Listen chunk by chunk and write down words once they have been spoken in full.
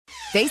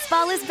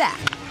Baseball is back,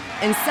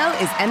 and so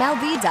is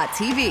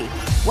MLB.tv.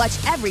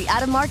 Watch every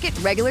out-of-market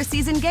regular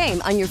season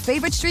game on your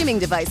favorite streaming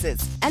devices,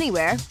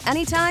 anywhere,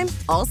 anytime,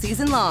 all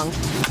season long.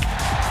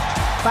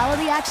 Follow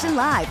the action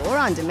live or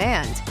on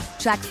demand.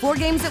 Track 4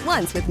 games at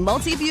once with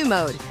multi-view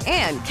mode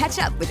and catch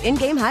up with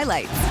in-game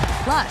highlights.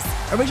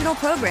 Plus, original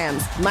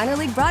programs, minor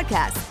league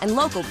broadcasts, and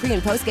local pre-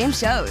 and post-game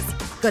shows.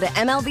 Go to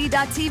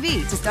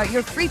MLB.tv to start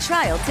your free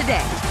trial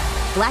today.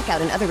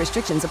 Blackout and other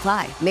restrictions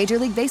apply. Major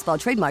League Baseball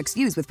trademarks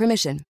used with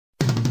permission.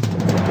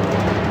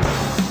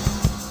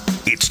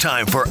 It's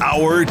time for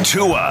Our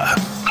Tua.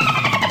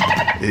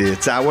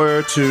 It's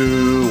our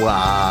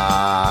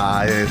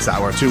Tua. It's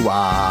our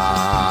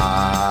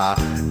Tua.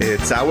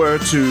 It's our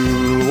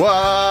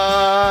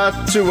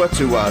Tua. Tua,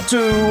 Tua,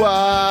 Tua.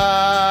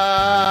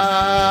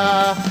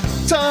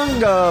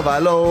 Tonga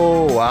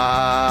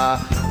Vailoa.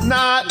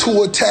 Not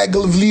Tua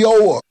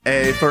Tagovailoa.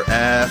 A for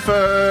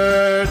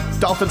effort.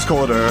 Dolphins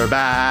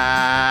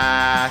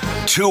quarterback.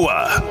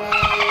 Tua.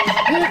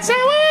 It's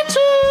our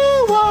Tua.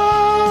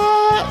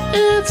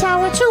 It's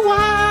our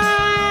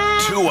Tua.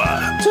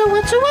 Tua.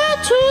 Tua, Tua,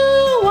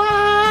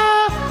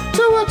 Tua.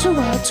 Tua,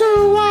 Tua,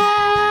 Tua.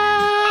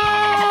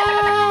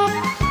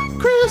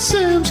 Chris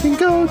Sims can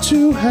go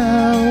to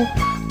hell.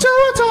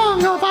 Tua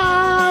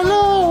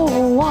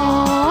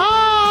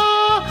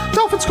Tagovailoa.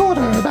 Dolphins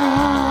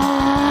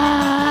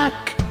quarterback.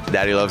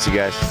 Daddy loves you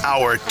guys.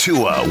 Our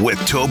Tua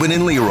with Tobin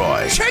and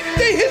Leroy. Check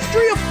the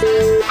history of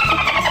food.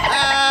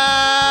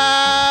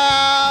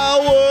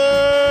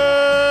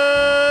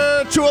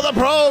 Hour 2 of the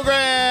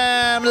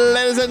program,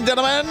 ladies and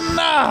gentlemen.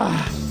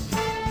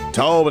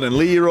 Tobin and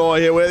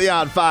Leroy here with you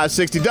on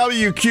 560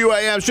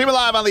 WQAM. Streaming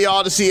live on the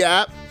Odyssey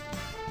app.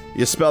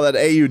 You spell that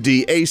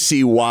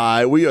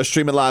AUDACY. We are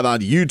streaming live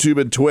on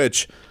YouTube and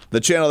Twitch. The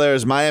channel there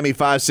is Miami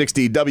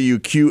 560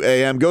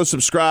 WQAM. Go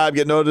subscribe,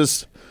 get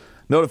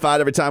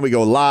notified every time we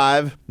go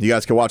live. You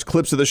guys can watch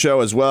clips of the show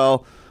as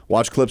well.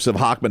 Watch clips of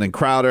Hockman and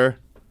Crowder.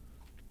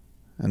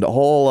 And a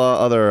whole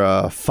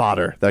other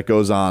fodder that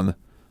goes on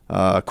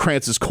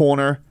Krantz's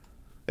Corner.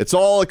 It's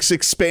all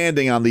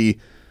expanding on the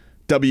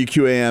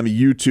WQAM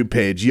YouTube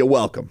page. You're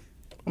welcome.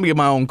 Let me get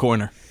my own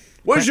corner.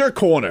 Where's your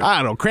corner? I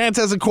don't know. Krantz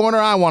has a corner.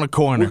 I want a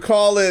corner. We'll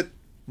call it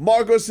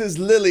Marcos's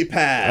Lily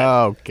Pad.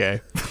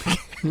 Okay.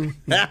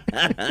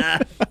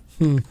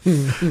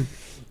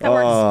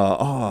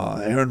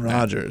 Aaron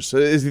Rodgers.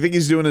 Does he think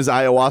he's doing his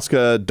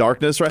ayahuasca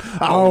darkness right?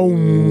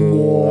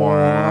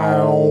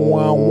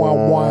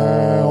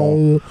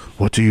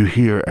 What do you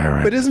hear,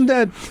 Aaron? But isn't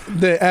that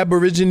the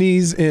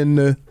Aborigines in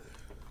the...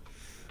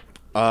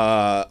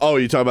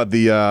 you talking about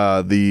the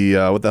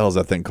what the hell is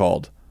that thing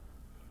called?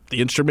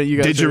 The instrument you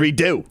guys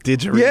Didgeridoo.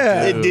 Didgeridoo.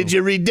 Yeah.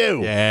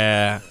 Didgeridoo.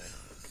 Yeah.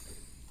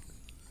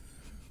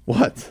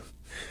 What?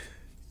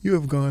 You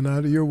have gone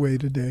out of your way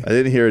today. I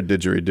didn't hear a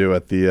didgeridoo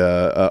at the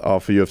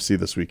off of UFC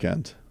this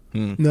weekend.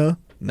 No?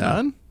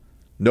 None?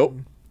 Nope.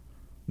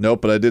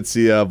 But I did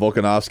see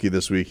Volkanovski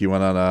this week. He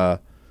went on a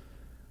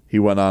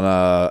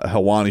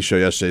Helwani show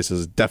yesterday.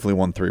 Says definitely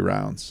won 3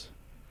 rounds.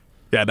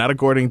 Yeah, not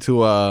according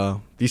to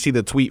do you see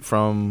the tweet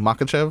from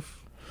Makhachev?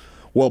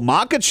 Well,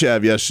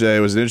 Makhachev yesterday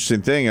was an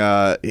interesting thing.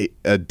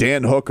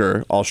 Dan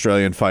Hooker,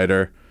 Australian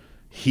fighter,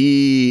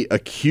 he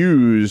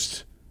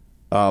accused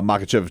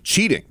Makhachev of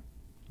cheating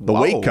the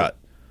weight cut.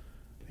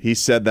 He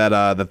said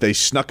that they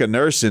snuck a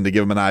nurse in to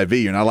give him an IV.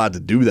 You're not allowed to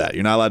do that.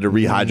 You're not allowed to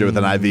rehydrate with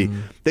an IV.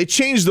 They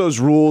changed those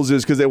rules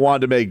is because they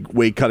wanted to make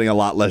weight cutting a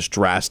lot less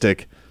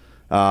drastic.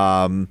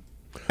 And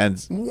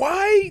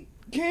Why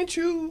can't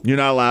you? you're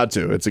not allowed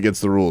to. It's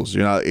against the rules.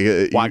 You're not.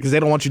 Why? Because they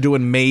don't want you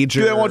doing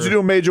major. They don't want you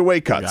doing major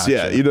weight cuts.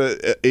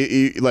 Gotcha.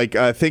 Yeah, like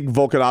I think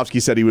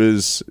Volkanovski said he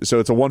was. So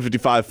it's a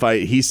 155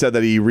 fight. He said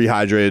that he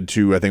rehydrated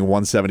to I think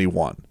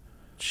 171.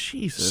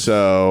 Jesus.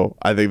 So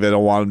I think they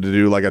don't want him to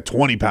do like a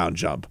 20-pound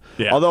jump.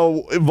 Yeah.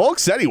 Although Volk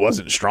said he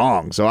wasn't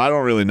strong, so I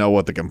don't really know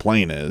what the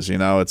complaint is.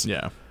 It's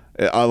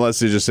unless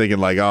they're just thinking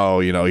like,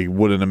 he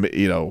wouldn't have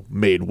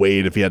made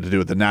weight if he had to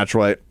do it the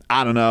natural way.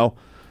 I don't know.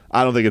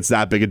 I don't think it's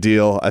that big a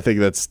deal. I think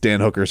that's Dan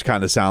Hooker's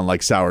kind of sound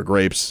like sour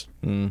grapes.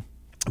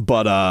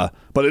 But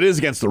it is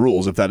against the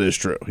rules if that is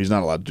true. He's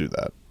not allowed to do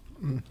that.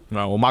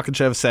 No, well,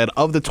 Makhachev said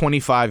of the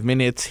 25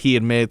 minutes, he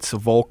admits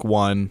Volk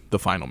won the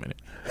final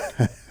minute.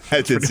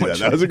 I did see that.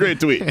 That was a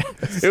great tweet.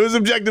 It was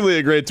objectively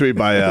a great tweet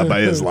by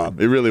Islam.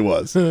 It really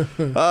was. You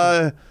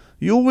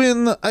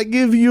win. I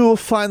give you a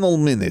final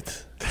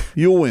minute.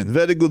 You win.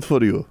 Very good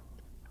for you.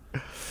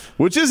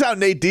 Which is how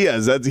Nate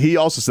Diaz, he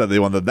also said they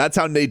won that. That's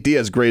how Nate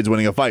Diaz grades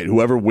winning a fight.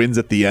 Whoever wins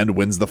at the end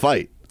wins the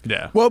fight.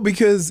 Yeah. Well,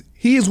 because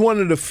he is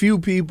one of the few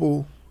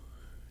people,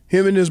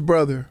 him and his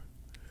brother,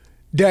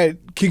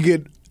 that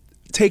can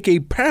take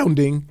a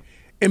pounding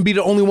and be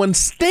the only one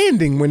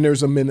standing when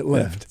there's a minute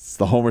left. It's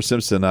the Homer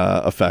Simpson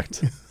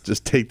effect.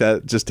 Just take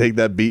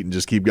that beat and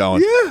just keep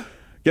going. Yeah.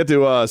 Get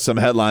to some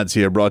headlines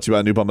here brought to you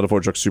by New Palmetto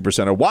Ford Truck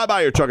Supercenter. Why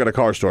buy your truck at a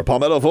car store?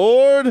 Palmetto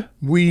Ford.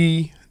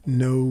 We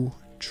know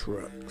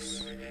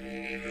trucks.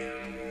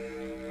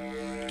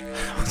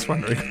 I was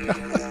wondering.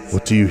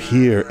 What do you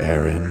hear,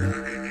 Aaron?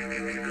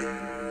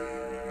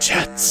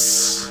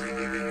 Jets.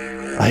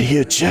 I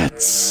hear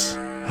jets.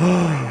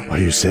 Are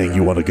you saying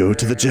you want to go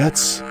to the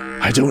jets?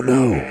 I don't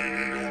know.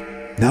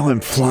 Now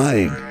I'm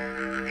flying.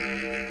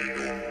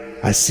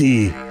 I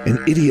see an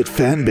idiot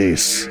fan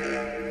base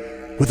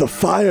with a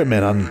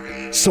fireman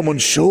on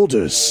someone's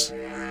shoulders.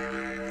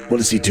 What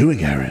is he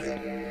doing,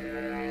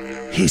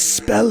 Aaron? He's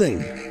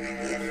spelling.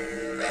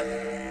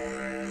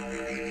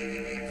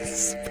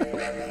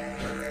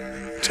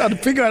 Trying to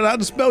figure out how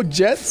to spell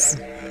jets.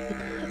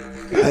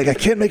 I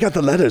can't make out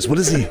the letters. What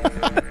is he?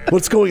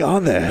 What's going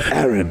on there,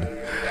 Aaron?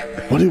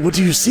 What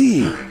do you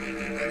see?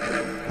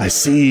 I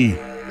see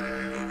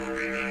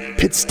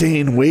pit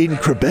stain Wayne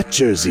Corbett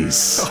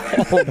jerseys.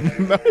 Oh,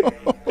 no.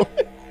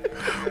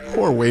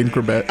 Poor Wayne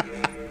Corbett.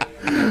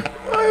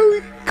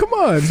 Come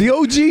on, the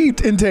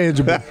OG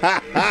intangible.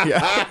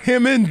 Yeah.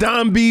 Him and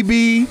Don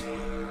BB.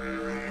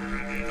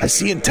 I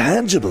see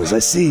intangibles. I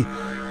see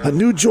a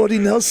new Jordy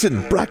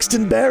Nelson,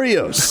 Braxton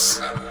Berrios.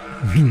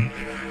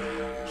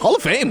 Hall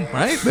of Fame,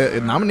 right? They're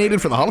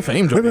nominated for the Hall of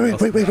Fame.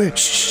 Wait.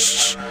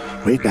 Shh.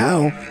 Wait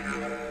now.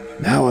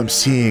 Now I'm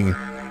seeing.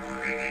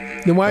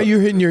 Then why are you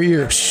hitting your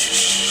ear?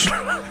 Shh.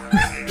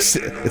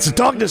 It's a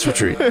darkness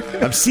retreat.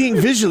 I'm seeing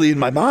visually in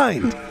my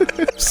mind.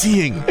 I'm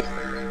seeing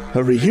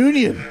a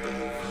reunion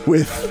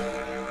with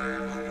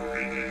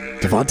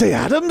Devontae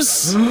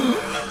Adams.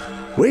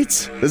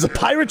 Wait, there's a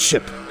pirate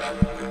ship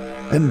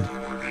and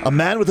a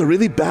man with a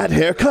really bad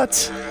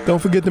haircut. Don't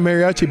forget the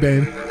mariachi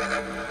band.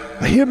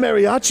 I hear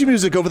mariachi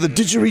music over the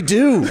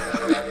didgeridoo.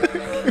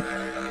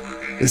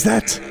 Is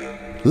that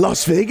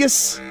Las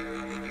Vegas?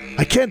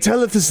 I can't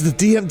tell if this is the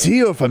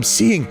DMT or if I'm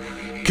seeing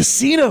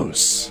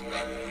casinos.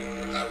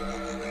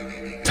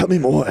 Tell me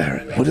more,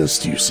 Aaron. What else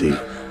do you see?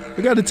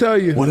 I got to tell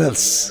you, What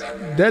else?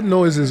 that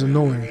noise is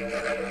annoying.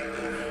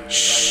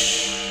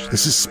 Shh.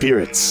 This is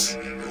spirits.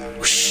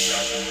 Shh.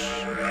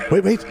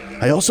 Wait.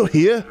 I also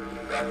hear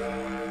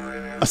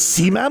a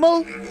sea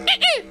mammal?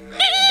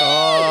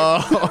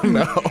 Oh,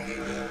 no.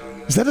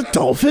 Is that a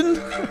dolphin?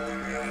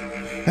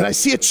 And I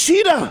see a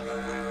cheetah.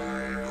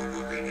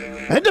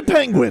 And a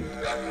penguin.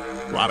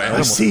 A lot of I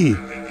animals. see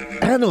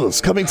animals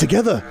coming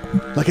together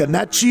like a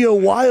Nat Geo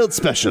Wild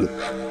special.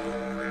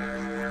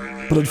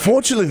 But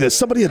unfortunately, there's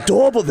somebody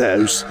adorable there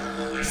who's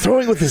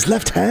throwing with his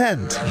left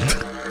hand.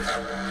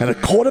 And a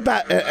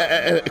quarterback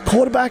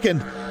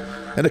and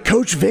a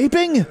coach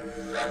vaping.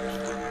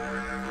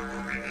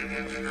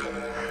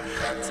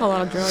 It's a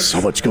lot of drugs.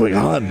 So much going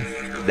on.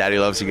 Daddy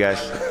loves you guys.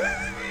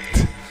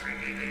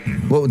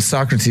 What would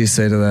Socrates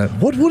say to that?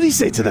 What would he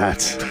say to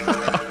that?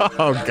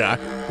 Oh, God.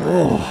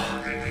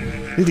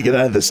 Need to get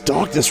out of this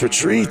darkness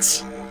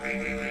retreat.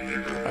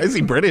 Is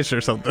he British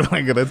or something?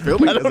 Like that feels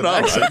like I don't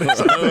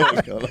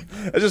know.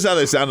 That's just how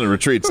they sound in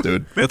retreats,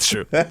 dude. That's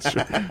true.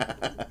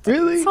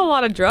 Really? It's a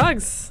lot of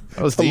drugs.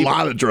 That was A deep.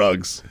 lot of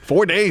drugs.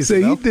 4 days. So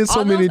you know? he did so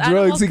All many those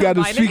drugs, he got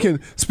to animals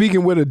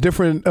speaking with a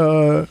different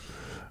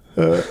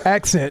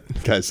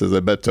accent. Guy says,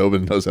 I bet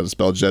Tobin knows how to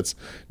spell jets.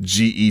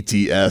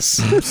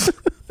 Gets.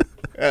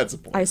 That's a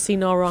point. I see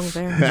no wrong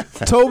there.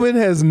 Tobin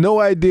has no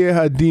idea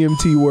how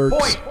DMT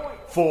works.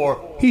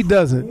 He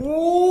doesn't.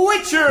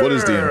 What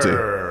is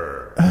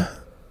DMT?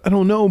 I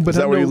don't know, but Is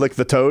that I where you know- lick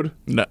the toad?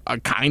 No,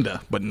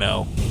 kinda, but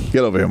no.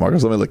 Get over here,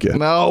 Marcus. Let me lick you.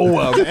 No.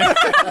 Man.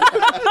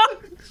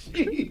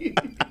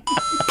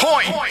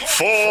 Point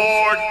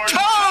for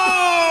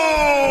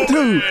Toad!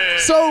 dude.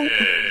 So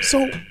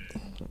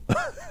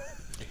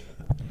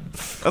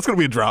That's gonna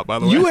be a drop, by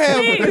the way.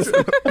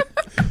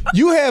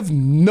 you have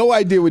no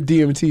idea what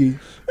DMT.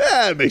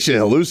 It makes you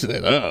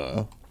hallucinate. I don't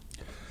know.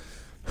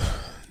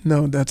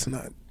 No, that's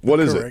not. What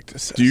is correct it?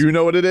 assessment. Do you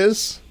know what it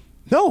is?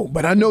 No,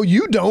 but I know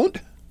you don't.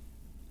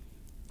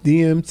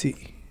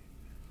 DMT.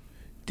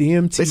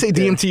 They say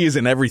DMT is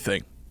in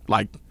everything,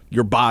 like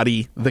your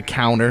body, the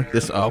counter.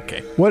 This. Oh,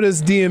 okay. What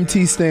does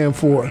DMT stand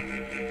for?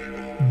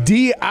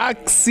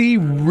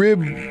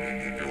 Deoxyrib.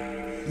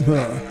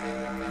 Yeah,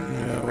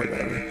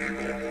 whatever.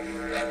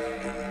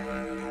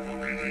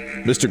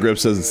 Mr. Grip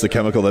says it's the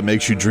chemical that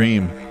makes you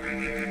dream.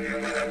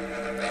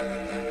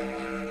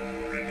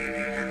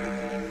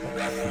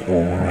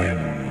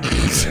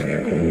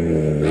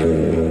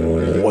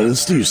 What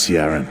else do you see,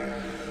 Aaron?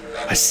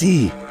 I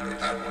see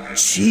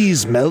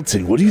cheese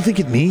melting. What do you think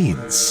it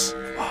means?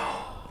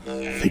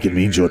 I think it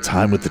means your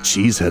time with the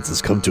cheeseheads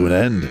has come to an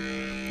end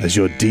as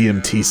your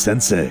DMT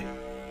sensei.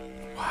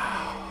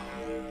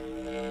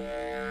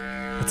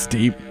 That's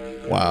deep.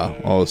 Wow.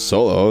 Oh,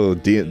 Solo.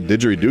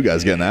 Didgeridoo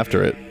guy's getting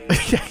after it.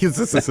 Yeah,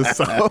 this is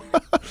so.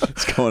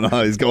 What's going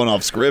on? He's going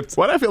off script.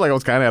 Why do I feel like I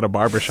was kind of at a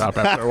barbershop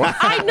after a while?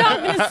 I know.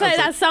 I'm gonna say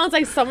that sounds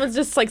like someone's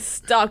just like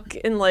stuck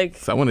in like.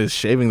 Someone is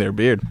shaving their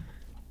beard.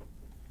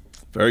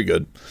 Very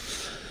good.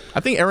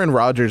 I think Aaron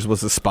Rodgers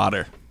was a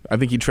spotter. I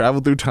think he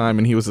traveled through time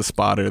and he was a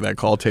spotter that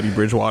called Teddy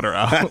Bridgewater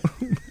out.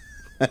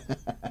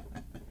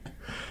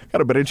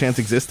 Got a better chance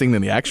existing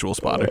than the actual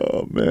spotter.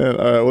 Oh, man.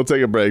 All right, we'll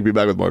take a break. Be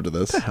back with more after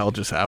this. What the hell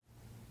just happened?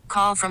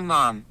 Call from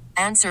mom.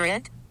 Answer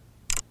it.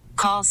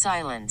 Call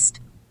silenced.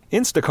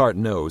 Instacart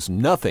knows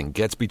nothing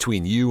gets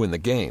between you and the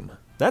game.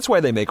 That's why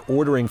they make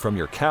ordering from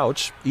your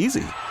couch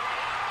easy.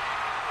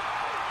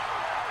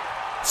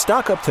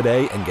 Stock up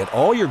today and get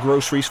all your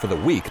groceries for the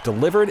week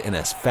delivered in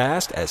as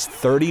fast as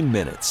 30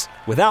 minutes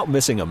without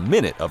missing a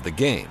minute of the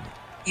game.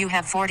 You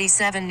have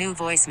 47 new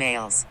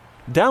voicemails.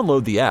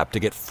 Download the app to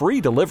get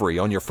free delivery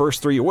on your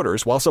first 3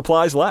 orders while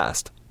supplies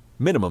last.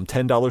 Minimum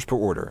 $10 per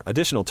order.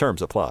 Additional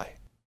terms apply.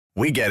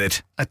 We get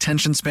it.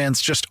 Attention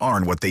spans just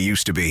aren't what they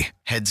used to be.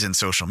 Heads in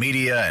social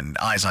media and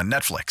eyes on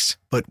Netflix.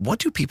 But what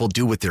do people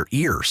do with their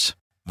ears?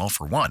 Well,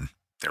 for one,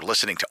 they're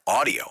listening to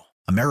audio.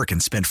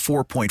 Americans spend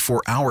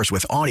 4.4 hours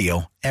with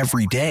audio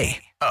every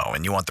day. Oh,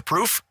 and you want the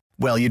proof?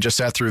 Well, you just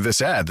sat through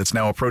this ad that's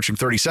now approaching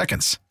 30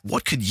 seconds.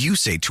 What could you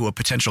say to a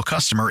potential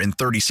customer in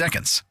 30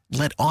 seconds?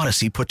 Let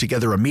Odyssey put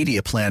together a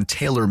media plan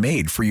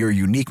tailor-made for your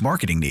unique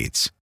marketing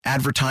needs.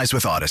 Advertise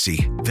with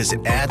Odyssey.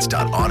 Visit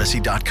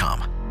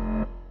ads.odyssey.com.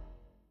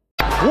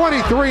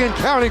 23 and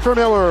counting for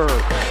Miller.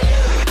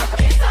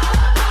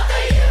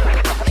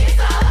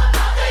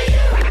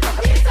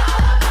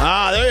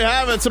 There you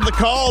have it. Some of the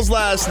calls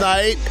last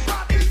night.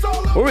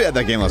 Where were we at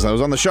that game last night? I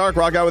was on the Shark.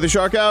 Rock out with the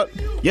Shark out?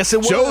 Yes, it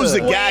was. Joe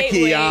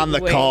Zagacki on the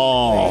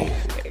call.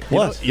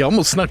 What? You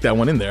almost snuck that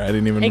one in there. I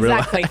didn't even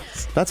Exactly.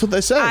 realize. That's what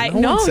they said.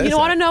 No, you don't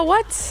want to know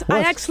what?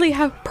 I actually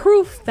have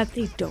proof that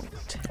they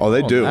don't. Oh,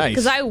 they do. Nice.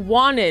 Because I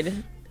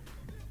wanted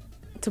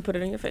to put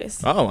it in your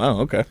face. Oh, wow.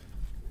 Okay.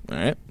 All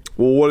right.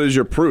 Well, what is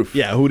your proof?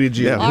 Yeah, who did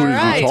you Yeah, All who did you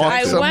right, talk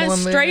I to? went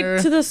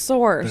straight to the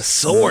source.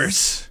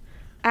 Source.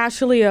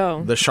 Ashley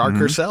O, The shark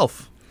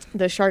herself.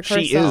 the shark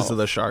herself. She is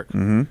the shark.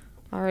 Mm-hmm.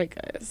 All right,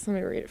 guys, let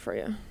me read it for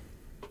you.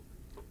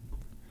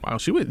 Wow,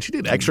 she did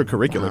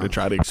extracurricular to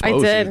try to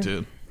expose did.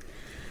 you to.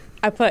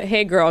 I put,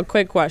 "Hey, girl,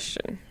 quick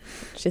question."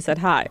 She said,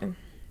 "Hi."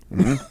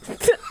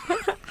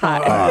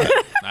 Hi.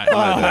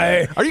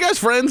 Hi. Are you guys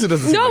friends? It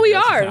doesn't seem No, like we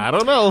this. are. I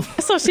don't know.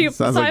 So Sounds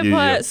I like you, put,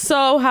 yeah.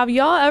 "So have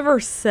y'all ever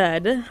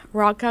said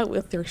rock out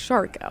with your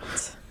shark out?"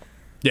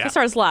 Yeah. She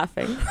starts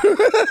laughing.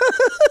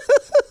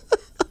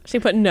 She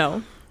put,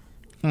 "No.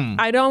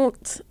 I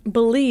don't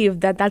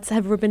believe that that's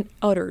ever been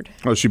uttered."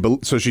 Oh,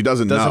 so she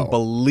doesn't know. Doesn't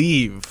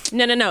believe.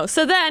 No.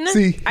 So then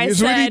See, I here's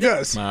said, what he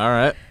does. All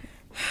right.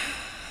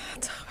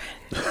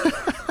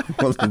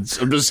 Well, I'm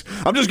just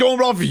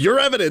going off your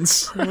evidence.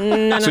 So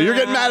you're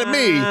getting mad at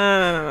me.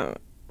 No.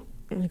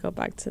 Let me go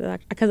back to that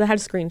because I had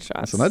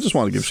screenshots. So I just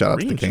want to give shout out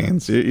to the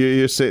Canes.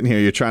 You're sitting here.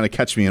 You're trying to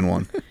catch me in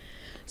one.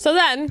 So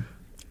then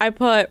I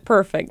put,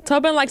 "Perfect.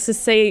 Tobin likes to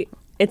say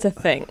it's a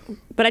thing,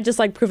 but I just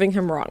like proving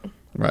him wrong."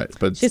 Right,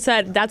 but She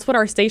said, "That's what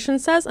our station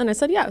says," and I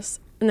said, "Yes."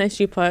 And then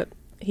she put,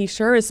 "He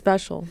sure is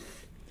special."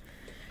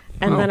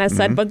 And then I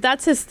said, "But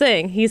that's his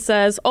thing. He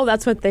says, oh,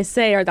 that's what they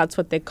say, or that's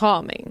what they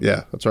call me."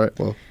 yeah, that's right.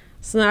 Well,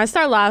 So then I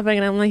start laughing,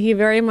 and I'm like, "He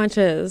very much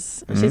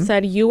is." And she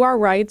said, "You are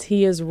right.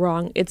 He is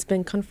wrong. It's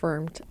been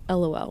confirmed.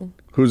 LOL."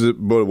 who's it?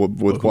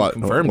 With what?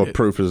 confirmed What it?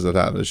 proof does that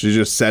have? She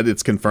just said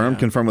it's confirmed.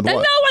 Confirmed with And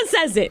what? no one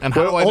says it. And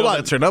how do I Hold know on.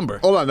 that's her number?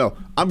 Hold on, no.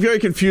 I'm very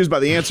confused by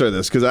the answer to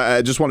this because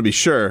I just want to be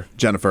sure,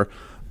 Jennifer.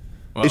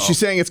 Is she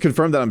saying it's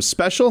confirmed that I'm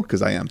special?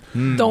 Because I am.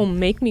 Don't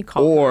make me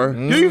call her. Or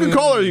you can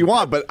call her if you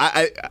want, but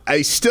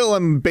I still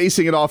am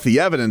basing it off the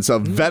evidence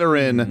of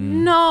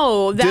veteran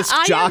No, that disc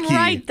I jockey am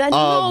right. That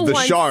of no the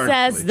one Shark.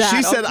 says that.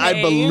 She said, okay?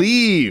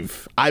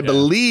 I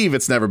believe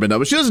it's never been done,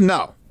 but she doesn't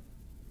know.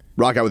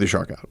 Rock out with your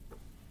shark out.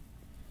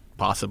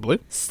 Possibly.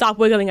 Stop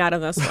wiggling out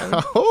of this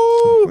one.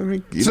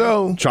 Oh,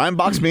 So- try and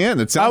box me in.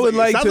 It sounds I would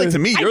like it sounds to- to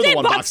me I you're did the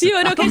one box boxing. you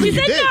in, I okay? don't You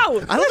think said did.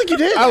 no. I don't think you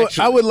did. I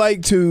actually. would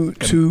like to.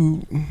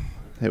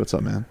 Hey, what's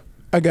up, man?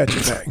 I got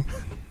your back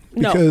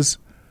No. because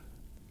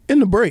in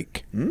the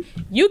break.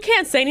 You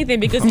can't say anything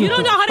because you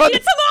don't know how to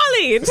eat a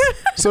tamale.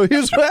 So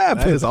here's what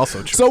happened. That is also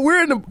true. So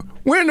we're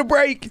in the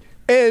break,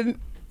 and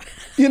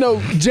you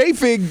know,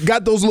 J-Fig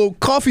got those little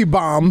coffee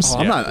bombs.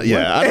 I'm not.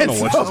 Yeah, I don't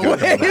know what she's going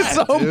to do.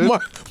 So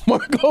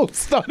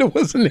Marcos thought it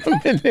was an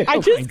M&M. I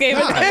just gave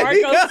it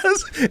to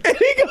Marcos. And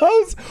he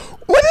goes,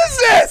 "What is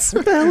this?"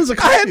 What the hell is a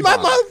I had coffee my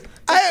bomb? mouth.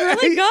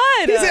 really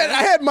good. He said,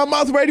 "I had my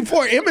mouth ready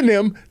for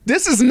M&M.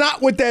 This is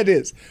not what that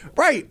is."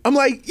 Right? I'm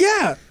like,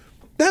 "Yeah,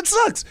 that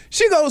sucks."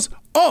 She goes,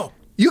 "Oh,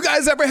 you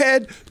guys ever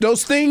had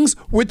those things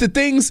with the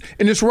things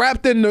and it's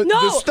wrapped in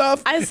the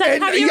stuff?" I said,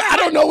 and, have you ever I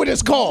don't had- know what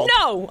it's called.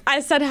 No, I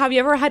said, "Have you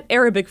ever had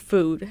Arabic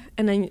food?"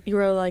 And then you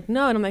were like,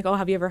 "No," and I'm like, "Oh,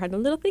 have you ever had the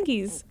little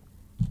thingies?"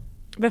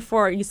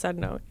 Before you said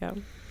no, yeah.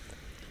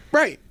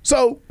 Right.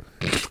 So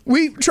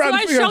we tried So to I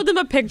figure out. showed them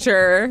a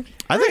picture.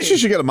 I think she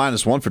should get a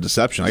 -1 for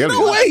deception. I gotta No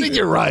be way. honest. I think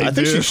you're right, I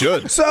think she dude.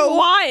 should. So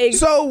Why?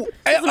 So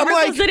I'm Marcos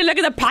like, didn't look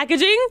at the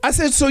packaging. I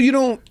said, "So you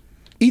don't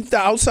eat the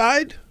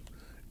outside?"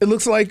 It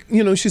looks like,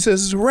 you know, she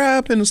says it's a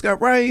wrap and it's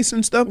got rice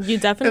and stuff. You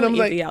definitely and I'm eat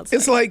like, the outside.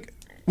 It's like,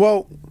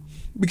 well,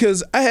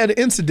 because I had an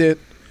incident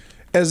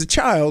as a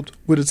child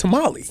with a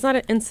tamale. It's not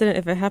an incident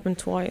if it happened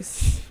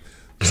twice.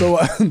 So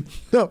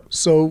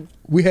so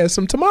we had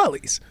some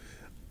tamales.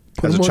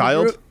 Put As a them on the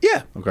child? grill.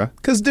 Yeah. Okay.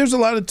 Because there's a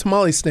lot of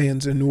tamale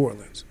stands in New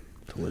Orleans.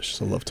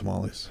 Delicious. I love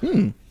tamales.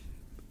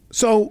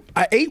 So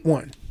I ate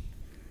one.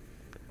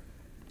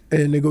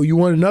 And they go, "You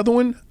want another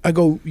one?" I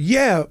go,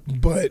 "Yeah,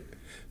 but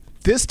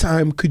this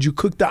time could you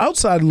cook the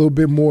outside a little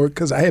bit more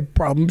because I had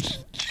problems."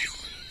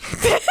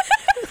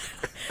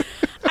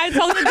 I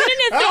told him, didn't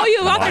it throw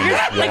you off?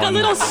 There's like a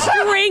little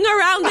string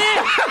around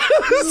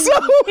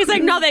it. He's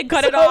like, no, they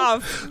cut it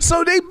off.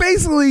 So they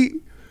basically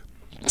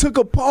took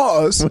a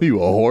pause. What are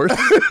you, a horse?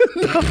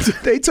 No,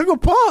 they took a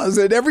pause,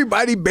 and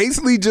everybody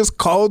basically just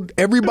called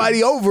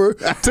everybody over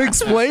to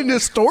explain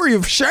this story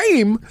of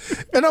shame.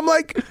 And I'm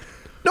like,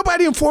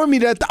 nobody informed me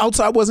that the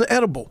outside wasn't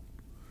edible.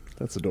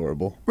 That's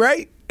adorable.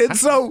 Right? And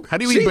so How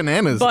do you eat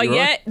bananas? But Leroy?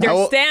 yet,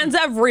 there's stands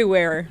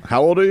everywhere.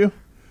 How old are you?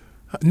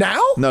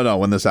 now, No,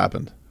 when this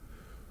happened.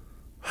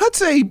 I'd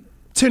say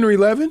 10 or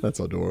 11. That's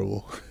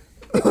adorable.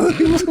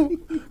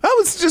 I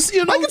was just,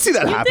 I can see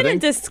that You happening.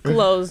 didn't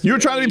disclose. You were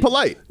trying to be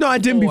polite. No, I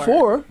didn't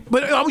before,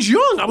 but I was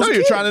young. I was No, a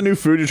you're kid. trying to new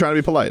food. You're trying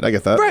to be polite. I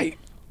get that. Right.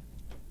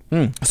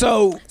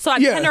 So So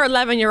at yeah. 10 or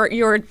 11, you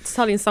were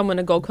telling someone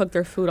to go cook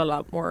their food a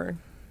lot more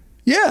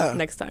Yeah.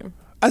 next time.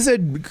 I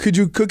said, could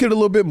you cook it a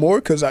little bit more?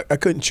 Because I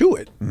couldn't chew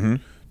it. Mm-hmm.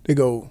 They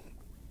go,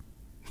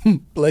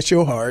 bless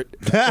your heart.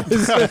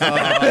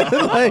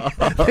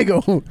 They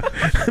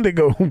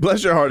go,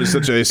 Bless your heart is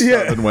such a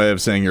southern way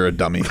of saying you're a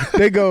dummy.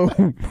 they go,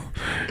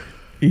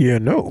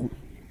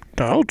 the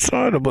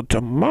outside of a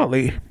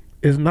tamale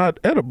is not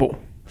edible.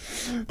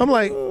 I'm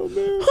like,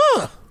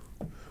 huh.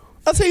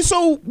 I say,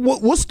 so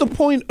what's the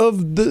point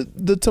of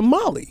the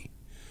tamale?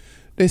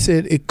 They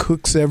said it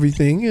cooks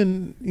everything,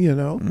 and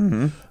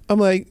Mm-hmm. I'm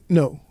like,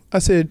 no. I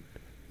said,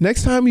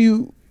 next time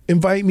you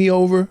invite me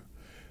over,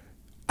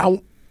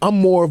 I'm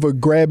more of a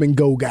grab and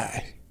go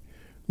guy,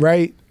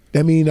 right?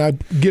 I mean, I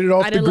get it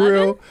off At the 11?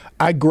 grill,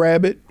 I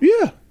grab it,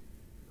 yeah.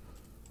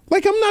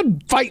 Like I'm not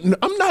fighting,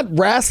 I'm not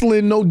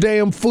wrestling no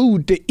damn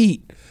food to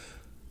eat.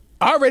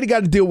 I already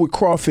got to deal with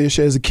crawfish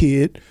as a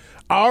kid.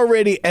 I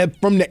already,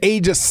 from the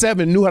age of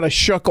 7, knew how to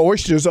shuck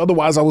oysters.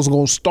 Otherwise, I was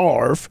going to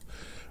starve,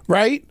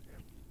 right?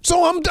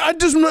 So I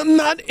just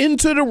not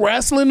into the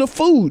wrestling of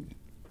food.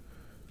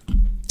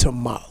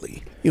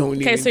 Tamale. You don't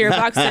Okay, even- so you're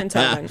boxed into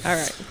one. All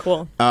right,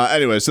 cool.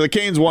 Anyway, so the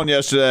Canes won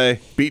yesterday,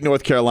 beat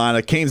North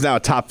Carolina. Canes now a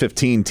top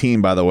 15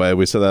 team, by the way.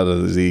 We said that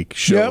at the Zeke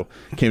show.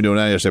 Came to an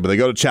end yesterday, but they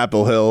go to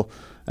Chapel Hill.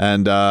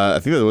 And I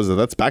think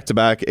that's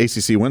back-to-back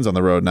ACC wins on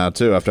the road now,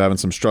 too, after having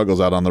some struggles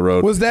out on the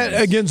road. Was that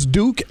against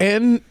Duke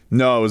and?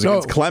 No, it was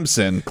against Oh.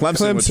 Clemson.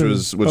 Clemson,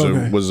 which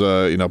Okay. was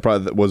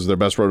probably was their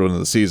best road win of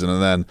the season,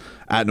 and then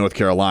at North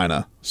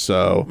Carolina.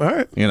 So, All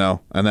right.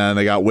 and then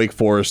they got Wake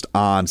Forest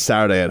on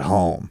Saturday at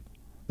home.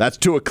 That's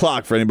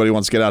 2:00 for anybody who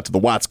wants to get out to the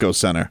Watsco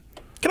Center.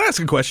 Can I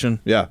ask a question?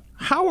 Yeah.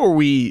 How are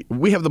we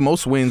have the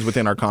most wins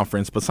within our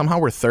conference, but somehow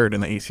we're third in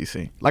the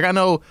ACC? Like, I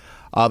know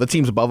the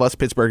teams above us,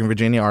 Pittsburgh and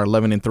Virginia, are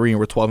 11-3 and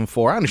we're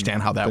 12-4. I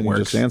understand how that Then you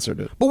works. just answered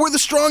it. But we're the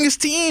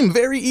strongest team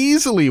very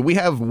easily. We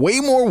have way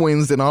more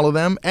wins than all of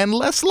them and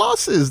less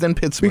losses than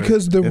Pittsburgh.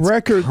 Because the It's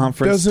record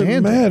conference doesn't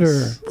standings.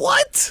 matter.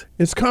 What?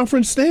 It's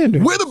conference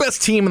standard. We're the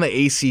best team in the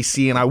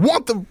ACC, and I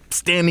want the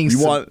standings.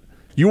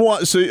 You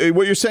want so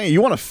what you're saying?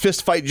 You want to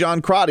fist fight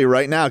John Crotty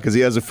right now because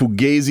he has a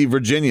Fugazi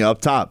Virginia up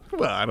top.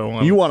 Well, I don't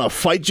want. You want to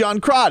fight John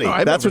Crotty? No,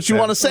 I That's never what you said-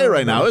 want to say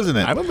right now, isn't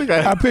it? I don't think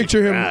I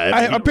picture him.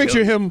 I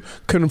picture him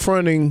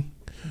confronting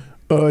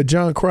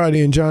John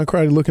Crotty, and John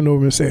Crotty looking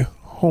over and say,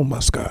 "Hold my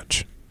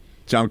scotch."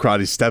 John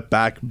Crotty step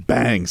back,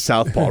 bang,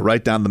 southpaw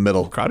right down the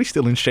middle. Crotty's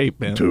still in shape,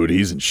 man. Dude,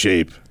 he's in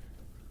shape.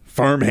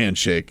 Firm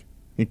handshake.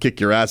 He kick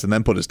your ass and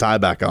then put his tie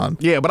back on.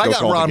 Yeah, but I Go got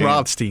call the Ron game.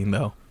 Rothstein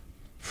though.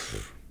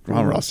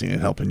 Ron Rothstein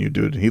ain't helping you,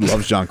 dude. He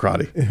loves John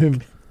Crotty.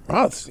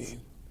 Rothstein.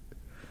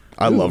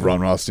 I love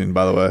Ron Rothstein,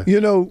 by the way.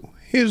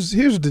 Here's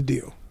the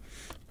deal.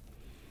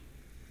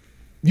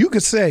 You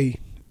could say,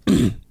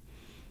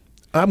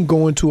 I'm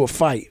going to a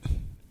fight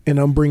and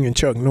I'm bringing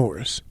Chuck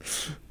Norris.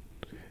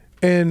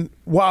 And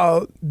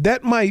while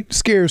that might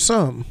scare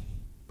some,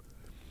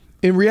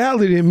 in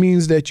reality, it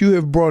means that you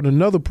have brought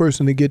another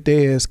person to get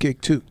their ass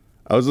kicked too.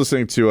 I was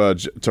listening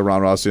to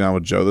Ron Rothstein on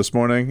with Joe this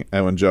morning,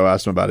 and when Joe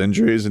asked him about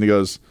injuries, and he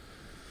goes,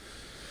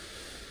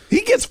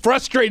 He gets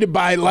frustrated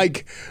by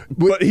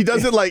but he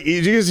doesn't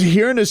you just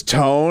hear in his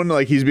tone,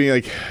 like he's being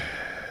like,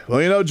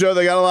 well, Joe,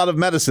 they got a lot of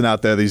medicine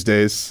out there these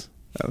days.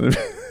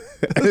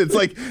 And it's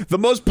like the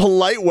most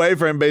polite way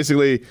for him,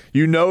 basically,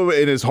 in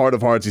his heart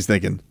of hearts, he's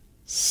thinking,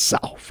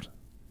 soft.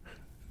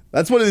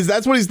 That's what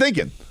he's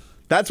thinking.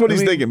 That's what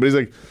he's thinking. But he's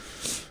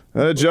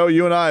like, Joe,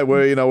 you and I,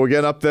 we're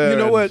getting up there. You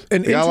know what? We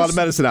got a lot of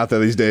medicine out there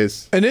these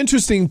days. An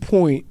interesting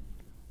point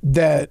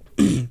that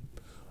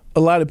a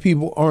lot of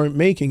people aren't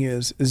making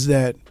is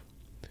that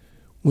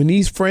when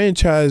these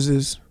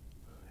franchises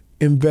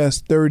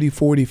invest 30,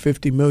 40,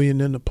 50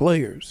 million in the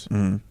players,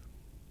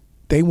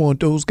 they want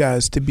those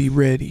guys to be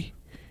ready.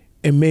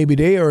 And maybe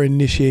they are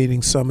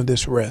initiating some of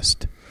this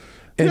rest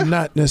and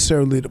not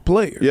necessarily the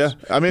players. Yeah.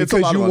 I mean, it's a lot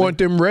because of you money. want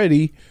them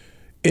ready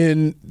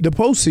in the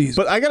postseason.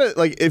 But I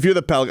gotta if you're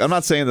the Pelicans, I'm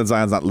not saying that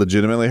Zion's not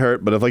legitimately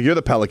hurt, but if you're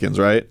the Pelicans,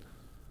 right?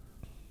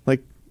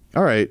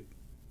 All right,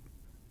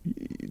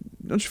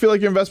 don't you feel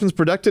like your investment's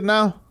protected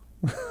now?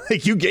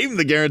 You gave him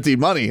the guaranteed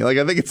money. I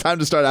think it's time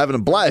to start having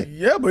him play.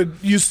 Yeah, but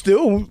you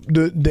still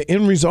the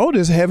end result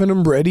is having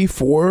them ready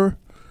for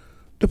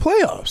the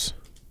playoffs.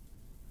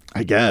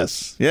 I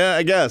guess. Yeah,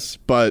 I guess.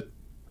 But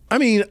I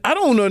mean, I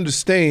don't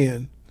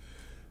understand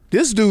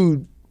This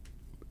dude,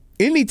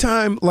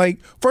 anytime, like,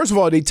 first of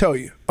all, they tell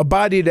you a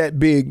body that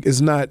big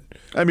is not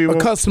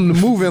accustomed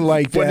to moving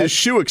like that. When his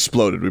shoe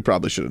exploded, we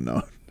probably should have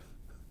known.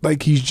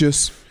 Like,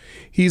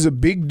 he's a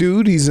big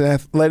dude. He's an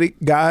athletic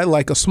guy,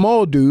 like a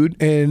small dude,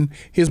 and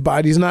his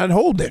body's not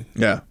holding.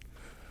 Yeah.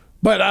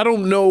 But I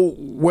don't know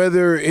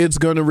whether it's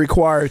going to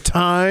require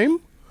time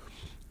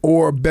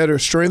or a better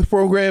strength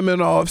program in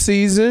the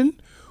offseason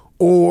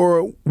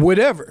or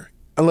whatever.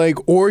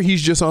 Like, or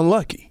he's just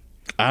unlucky.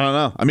 I don't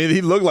know. I mean,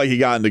 he looked like he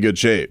got into good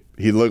shape.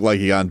 He looked like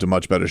he got into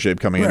much better shape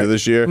coming into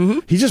this year. Mm-hmm.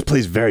 He just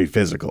plays very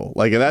physical.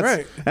 Like, and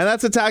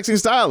that's a taxing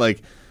style.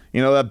 Like,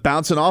 you know, that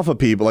bouncing off of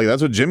people. Like,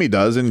 that's what Jimmy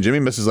does, and Jimmy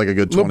misses like a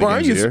good 20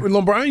 games a year.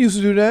 LeBron used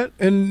to do that,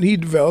 and he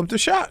developed a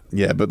shot.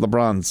 Yeah, but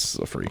LeBron's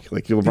a freak.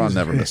 Like, LeBron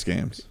never missed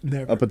games.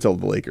 Never. Up until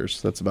the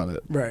Lakers. That's about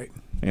it. Right.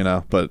 You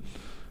know, but...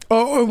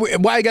 Oh,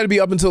 why it got to be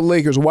up until the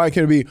Lakers? Why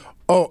can't it be,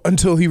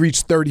 until he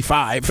reached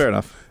 35? Fair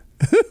enough.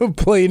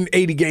 Playing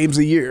 80 games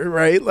a year,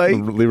 right? Like,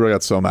 Leroy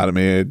got so mad at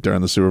me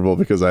during the Super Bowl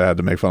because I had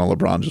to make fun of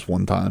LeBron just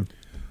one time.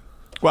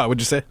 Wow,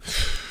 what'd you say?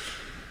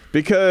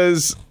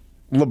 Because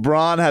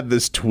LeBron had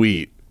this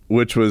tweet,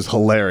 which was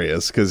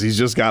hilarious because he's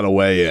just got to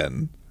weigh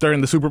in. During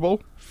the Super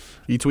Bowl?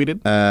 He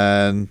tweeted?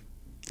 And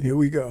here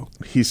we go.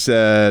 He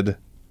said,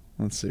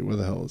 let's see, where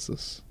the hell is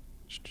this?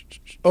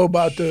 Oh,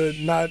 about the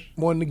not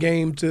wanting the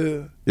game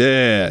to...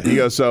 Yeah. He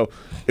goes, so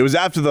it was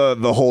after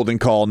the holding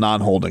call,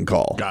 non-holding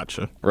call.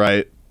 Gotcha.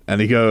 Right?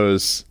 And he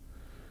goes,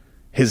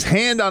 his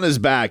hand on his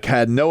back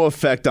had no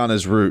effect on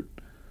his root.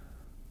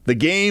 The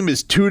game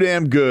is too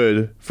damn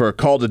good for a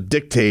call to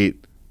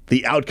dictate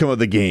the outcome of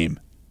the game.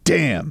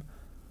 Damn.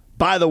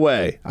 By the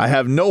way, I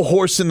have no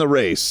horse in the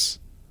race.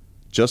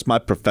 Just my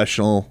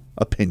professional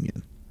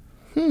opinion.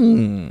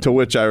 To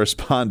which I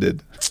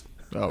responded...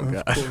 Oh,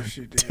 God. Of course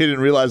you did.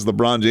 Didn't realize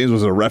LeBron James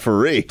was a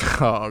referee.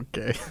 Oh,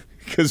 okay.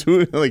 Because,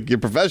 like, your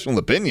professional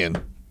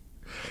opinion.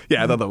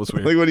 Yeah, I thought that was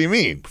weird. Like, what do you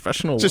mean?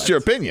 Professional Just what? your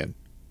opinion.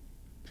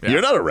 Yeah.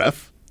 You're not a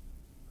ref.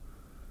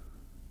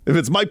 If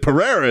it's Mike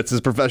Pereira, it's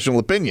his professional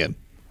opinion.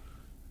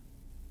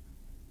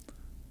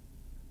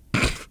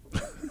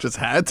 Just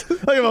had to.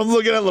 Like, if I'm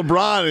looking at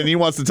LeBron and he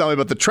wants to tell me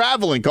about the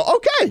traveling call,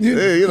 okay.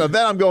 You know,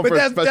 then I'm going for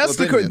a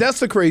special opinion. That's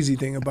the crazy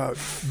thing about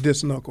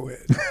this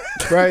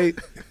knucklehead, right?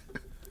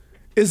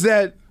 Is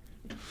that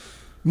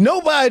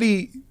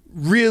nobody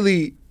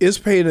really is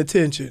paying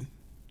attention,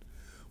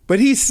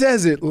 but he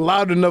says it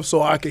loud enough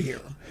so I can hear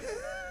him,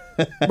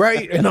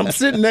 right? And I'm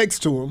sitting next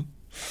to him.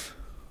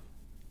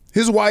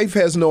 His wife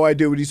has no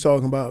idea what he's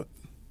talking about.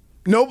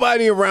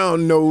 Nobody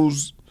around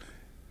knows,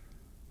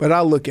 but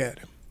I look at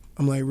him.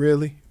 I'm like,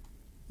 really?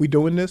 We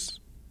doing this?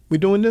 We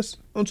doing this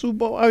on Super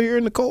Bowl out here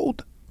in the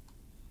cold?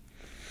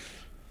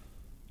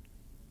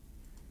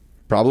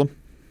 Problem?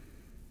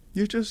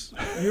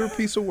 You're a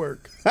piece of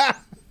work.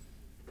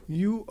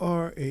 You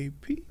are a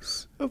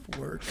piece of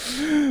work.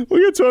 We'll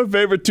get to our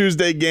favorite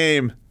Tuesday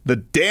game. The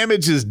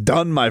damage is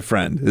done, my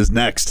friend, is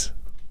next.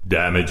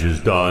 Damage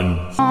is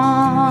done.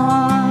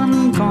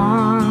 Gone,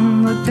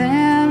 the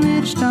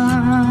damage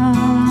done.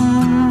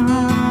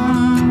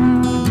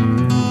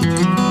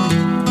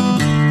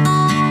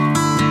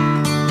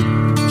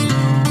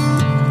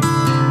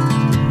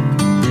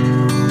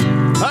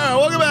 All right,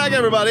 welcome back,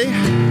 everybody.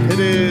 It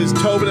is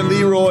Tobin and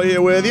Leroy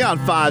here with you on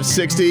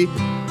 560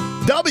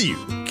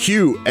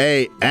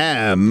 WQAM.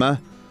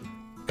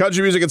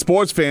 Country music and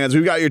sports fans,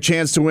 we've got your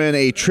chance to win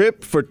a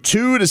trip for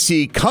two to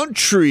see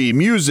country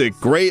music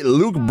great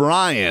Luke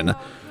Bryan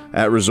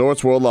at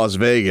Resorts World Las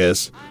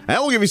Vegas. And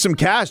we'll give you some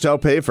cash to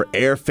help pay for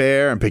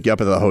airfare and pick you up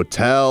at the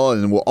hotel.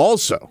 And we'll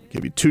also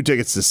give you 2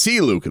 tickets to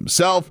see Luke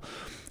himself.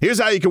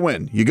 Here's how you can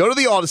win. You go to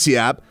the Odyssey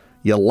app,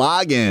 you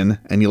log in,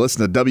 and you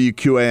listen to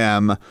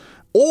WQAM.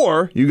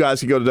 Or you guys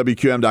can go to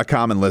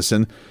WQAM.com and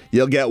listen.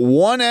 You'll get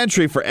 1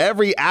 entry for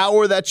every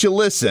hour that you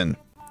listen.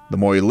 The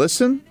more you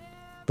listen,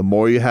 the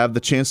more you have the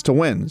chance to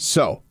win.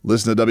 So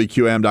listen to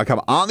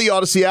WQAM.com on the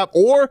Odyssey app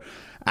or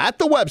at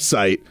the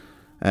website,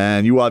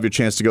 and you will have your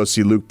chance to go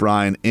see Luke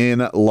Bryan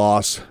in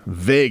Las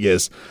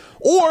Vegas.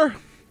 Or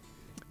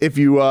if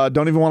you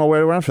don't even want to wait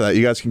around for that,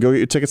 you guys can go get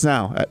your tickets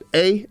now at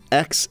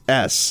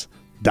AXS.com.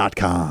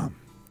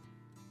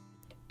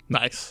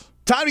 Nice.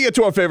 Time to get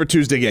to our favorite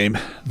Tuesday game.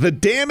 The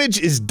damage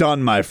is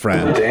done, my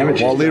friend.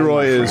 While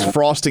Leroy is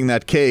frosting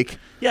that cake.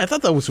 Yeah, I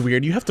thought that was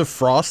weird. You have to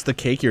frost the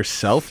cake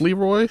yourself,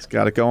 Leroy? It's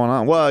got it going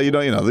on. Well, you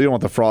don't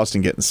want the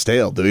frosting getting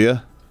stale, do you?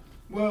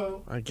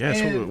 Well, I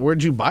guess.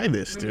 Where'd you buy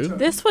this, dude?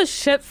 This was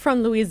shipped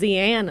from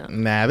Louisiana.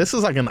 Nah, this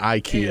is like an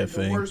IKEA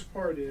thing. The worst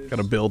part is,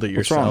 gotta build it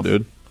What's yourself. wrong,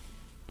 dude?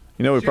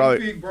 You know, we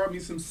probably brought me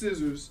some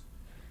scissors.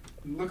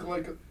 Look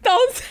like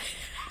Don't say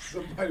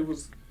somebody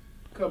was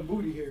cutting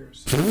booty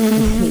hairs.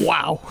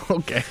 Wow.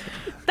 Okay.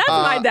 That's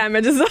my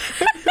damages.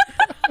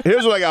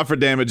 Here's what I got for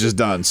damage is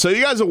done. So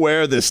you guys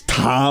aware of this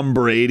Tom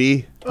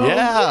Brady?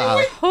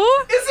 Yeah. Who?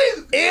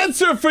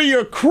 Answer for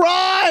your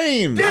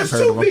crimes. There's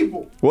 2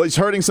 people. Well, he's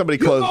hurting somebody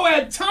close. Go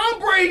at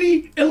Tom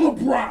Brady and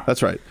LeBron.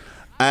 That's right.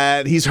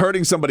 And he's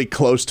hurting somebody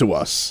close to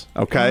us,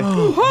 okay?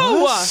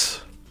 Who?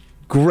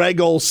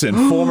 Greg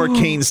Olsen, former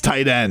Canes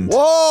tight end.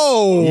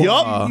 Whoa!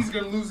 Yup. He's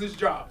going to lose his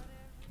job.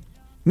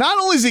 Not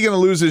only is he going to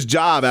lose his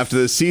job after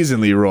this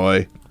season,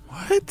 Leroy.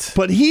 What?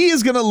 But he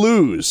is going to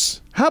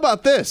lose. How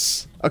about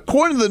this?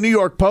 According to the New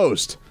York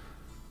Post,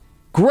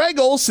 Greg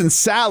Olsen's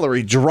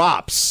salary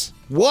drops.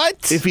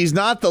 What? If he's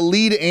not the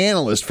lead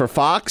analyst for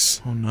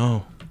Fox. Oh,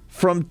 no.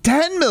 From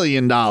 $10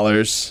 million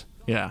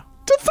Yeah.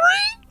 to $3.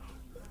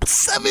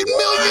 $7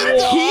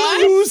 million.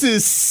 He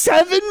loses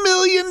 $7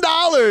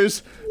 million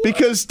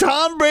because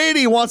Tom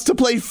Brady wants to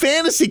play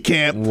fantasy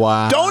camp.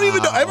 Wow. Don't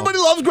even know. Everybody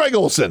loves Greg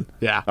Olsen.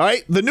 Yeah. All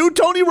right? The new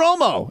Tony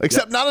Romo,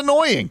 except not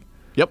annoying.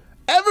 Yep.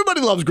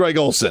 Everybody loves Greg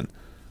Olsen.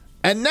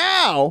 And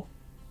now,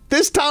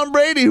 this Tom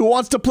Brady who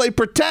wants to play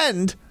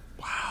pretend,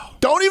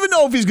 don't even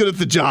know if he's good at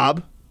the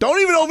job. Don't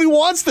even know if he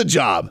wants the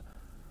job.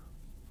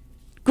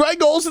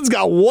 Greg Olsen's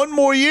got one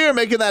more year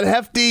making that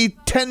hefty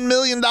 $10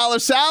 million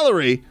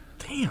salary.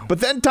 Damn. But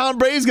then Tom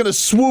Brady's going to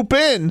swoop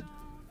in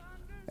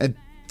and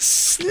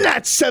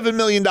snatch $7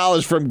 million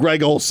from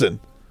Greg Olsen.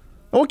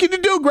 And what can you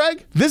do,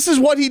 Greg? This is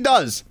what he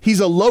does. He's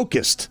a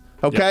locust,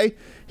 okay? Yep.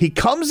 He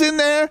comes in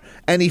there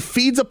and he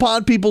feeds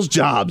upon people's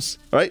jobs,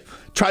 right?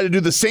 Try to do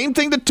the same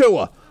thing to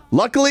Tua.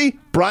 Luckily,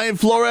 Brian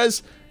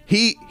Flores,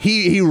 he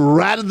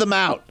ratted them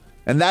out.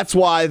 And that's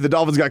why the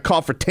Dolphins got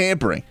caught for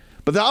tampering.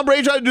 But Tom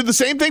Brady tried to do the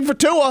same thing for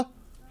Tua.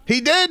 He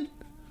did.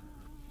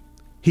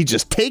 He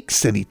just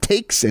takes and he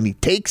takes and he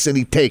takes and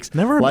he takes.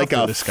 Never like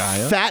a this guy,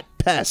 fat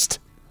pest.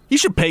 You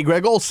should pay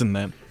Greg Olsen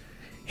then.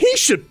 He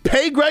should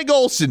pay Greg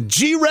Olsen.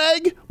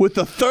 G-Reg with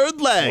the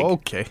third leg.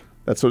 Okay.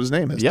 That's what his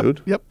name is, Yep,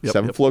 dude. yep.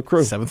 Seventh floor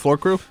crew. Seventh floor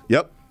crew.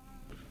 Yep.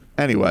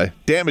 Anyway,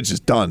 damage is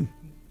done.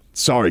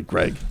 Sorry,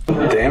 Greg.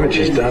 Damage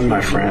is done,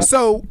 my friend.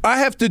 So I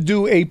have to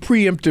do a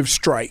preemptive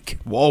strike.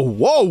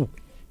 Whoa.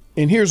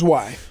 And here's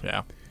why.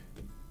 Yeah.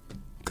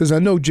 Because I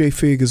know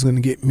J-Fig is going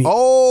to get me.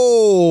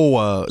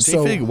 Oh,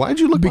 J-Fig, why'd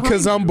you look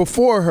Because I'm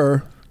before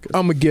her,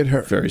 I'm going to get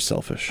her. Very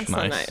selfish. That's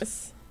so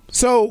nice.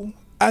 So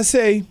I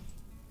say,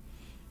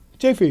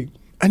 J-Fig,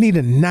 I need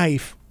a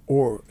knife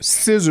or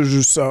scissors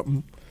or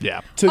something.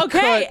 Yeah. To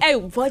Okay, cut. hey,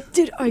 what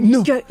did I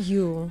get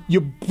you?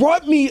 You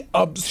brought me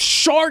a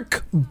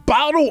shark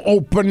bottle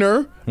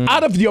opener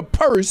out of your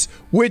purse,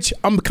 which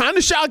I'm kind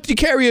of shocked you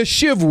carry a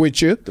shiv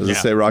with you. Does it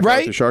say rock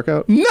out to shark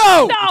out?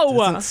 No.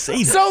 No.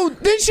 So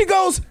then she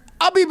goes,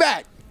 I'll be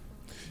back.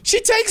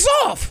 She takes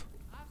off.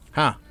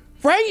 Huh.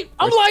 Right?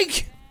 I'm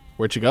like,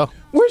 Where'd you go?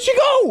 where'd she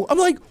go? I'm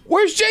like,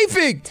 where's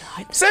J-Fig?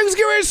 Seconds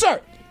get ready to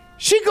start.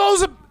 She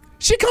goes,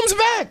 she comes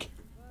back.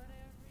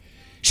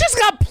 She's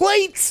got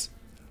plates,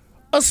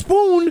 a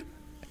spoon,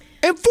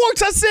 and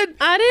forks. I said,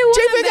 I didn't want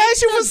J-Fig to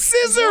asked you for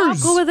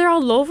scissors. Go over there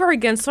all over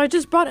again, so I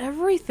just brought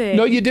everything.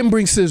 No, you didn't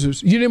bring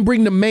scissors. You didn't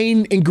bring the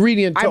main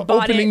ingredient I to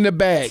bought opening it the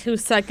bag. 2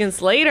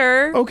 seconds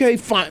later. Okay,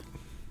 fine.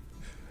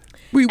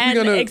 We're And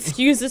gonna.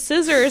 excuse the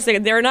scissors.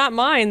 They're not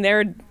mine.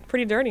 They're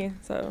pretty dirty.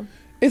 So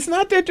It's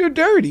not that they're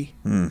dirty.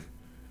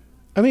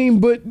 I mean,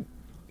 but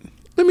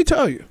let me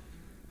tell you,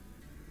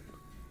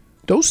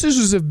 those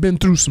scissors have been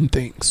through some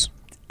things.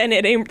 and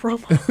it ain't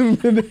promo.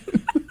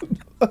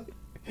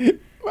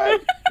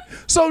 Right?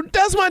 So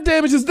that's my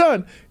damage is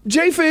done.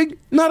 J-Fig,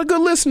 not a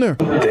good listener.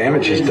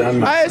 Damage is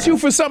done. I asked you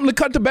for something to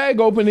cut the bag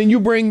open, and you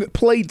bring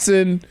plates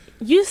and.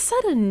 You said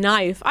a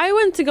knife. I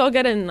went to go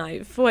get a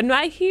knife. When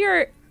I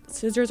hear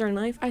scissors or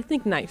knife, I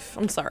think knife.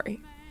 I'm sorry.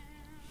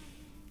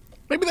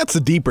 Maybe that's a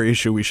deeper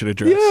issue we should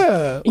address.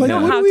 Yeah, You like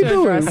don't what are have we to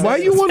doing? address Why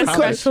it, you want to cut?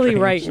 especially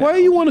right now. Why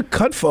you want to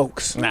cut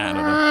folks?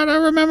 Nah, I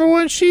remember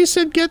when she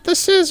said, "Get the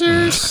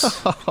scissors."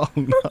 Oh,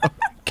 no.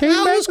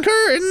 Can't those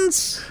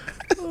curtains.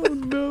 Oh,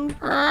 no.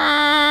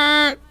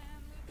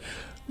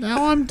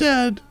 Now I'm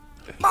dead.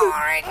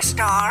 Boring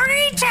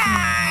story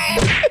time.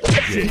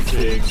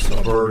 J-Fig's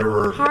a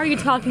murderer. How are you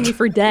talking me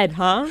for dead,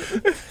 huh?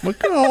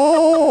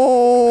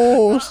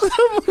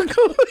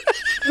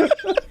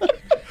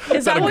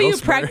 Is that what you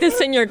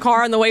practice in your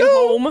car on the way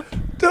home?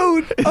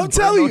 Dude, I'll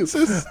tell you.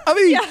 I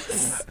mean,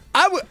 Yes.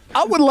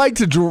 I would like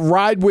to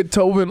ride with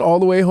Tobin all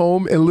the way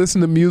home and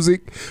listen to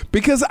music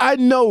because I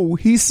know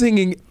he's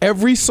singing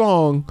every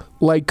song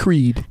like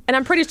Creed. And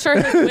I'm pretty sure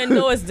his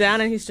window is down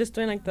and he's just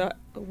doing like the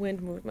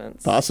wind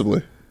movements.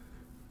 Possibly.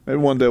 Maybe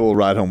one day we'll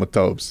ride home with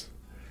Tobes.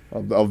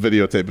 I'll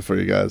videotape it for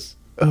you guys.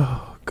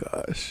 Oh,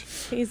 gosh.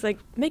 He's like,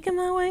 making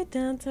my way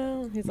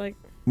downtown. He's like,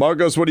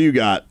 Marcos, what do you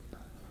got?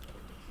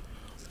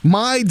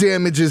 My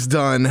damage is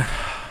done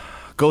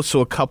goes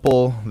to a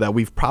couple that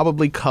we've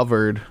probably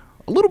covered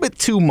a little bit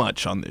too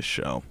much on this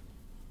show,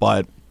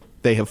 but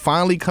they have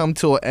finally come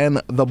to an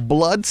end. The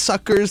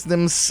Bloodsuckers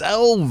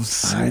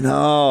themselves. I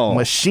know.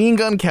 Machine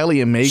Gun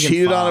Kelly and Megan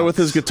Cheated Fox. on her with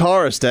his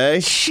guitarist,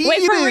 eh?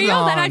 wait, for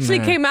real? That actually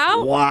came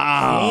out?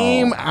 Wow.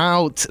 Came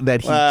out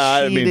that he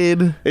I cheated.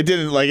 mean, it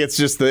didn't like. It's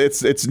just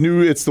it's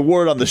new. It's the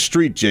word on the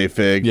street,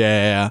 J-Fig.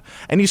 Yeah,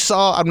 and you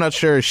saw. I'm not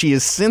sure. She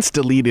has since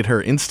deleted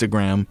her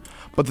Instagram,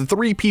 but the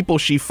 3 people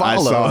she I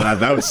followed. saw that.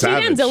 That was She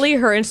savage. didn't delete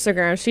her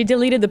Instagram. She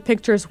deleted the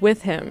pictures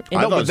with him.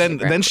 No, but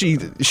then she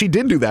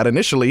did do that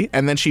initially,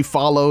 and then she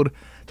followed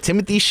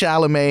Timothy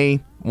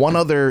Chalamet, one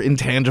other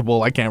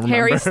intangible I can't remember.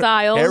 Harry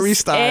Styles. Harry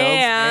Styles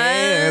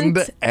and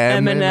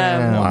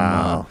Eminem.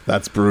 Wow,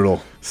 that's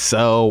brutal.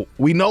 So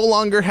we no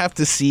longer have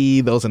to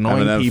see those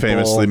annoying Eminem people.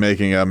 famously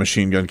making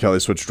Machine Gun Kelly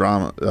switch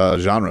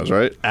genres,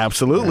 right?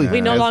 Absolutely. We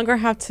no longer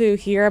have to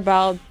hear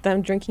about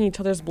them drinking each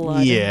other's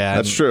blood. Yeah,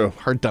 that's true.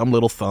 Her dumb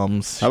little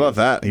thumbs. How about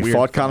that? He Weird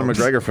fought Conor thumbs.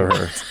 McGregor for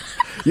her.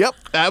 Yep,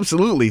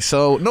 absolutely.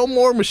 So no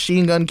more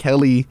Machine Gun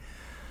Kelly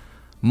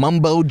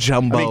mumbo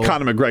jumbo. I mean,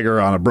 Conor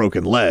McGregor on a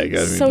broken leg. I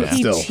mean, So he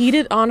still.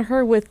 cheated on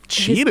her with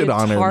cheated his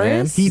on her,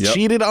 man. guitarist? He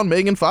cheated on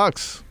Megan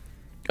Fox.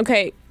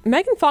 Okay,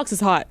 Megan Fox is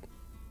hot.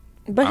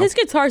 But his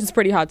guitarist is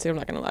pretty hot too, I'm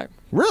not going to lie.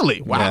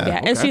 Really? Wow. Yeah,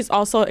 and she's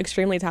also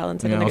extremely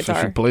talented on the So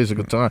guitar. she plays the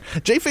guitar.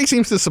 J-Fake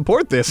seems to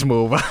support this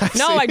move.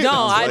 No, I don't.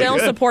 I don't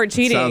support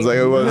cheating. Sounds like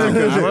it was. I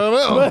don't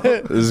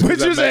know. But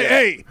you say,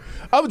 hey,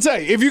 I would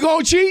say, if you're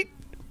going to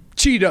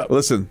cheat up.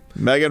 Listen,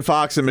 Megan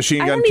Fox and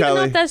Machine I Gun don't even know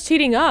Kelly. if that's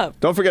cheating up.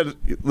 Don't forget,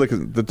 look,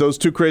 those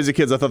two crazy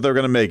kids, I thought they were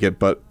going to make it,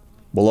 but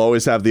we'll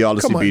always have the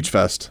Odyssey Come on. Beach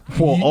Fest.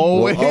 We'll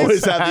always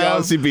have the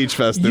Odyssey Beach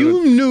Fest, dude.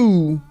 You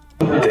knew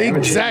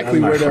exactly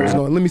where that was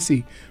going. Let me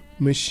see.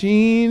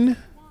 Machine.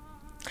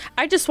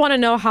 I just want to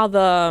know how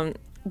the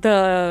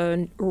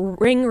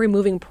ring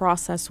removing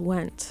process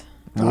went.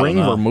 Ring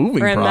removing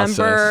process.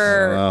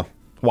 Remember,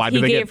 Why did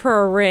he they gave get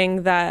her a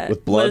ring that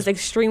With blood? was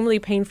extremely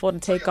painful to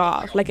take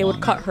off. Like it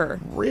would cut her.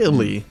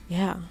 really?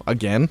 Yeah,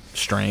 Again,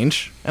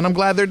 strange. And I'm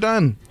glad they're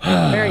done.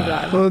 very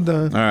glad. Well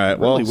done. All right,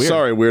 well, Really weird.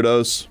 sorry,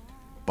 weirdos.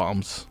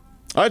 Bums.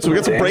 All right, so we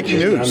got some breaking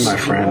news. my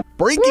friend.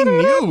 Breaking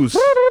news.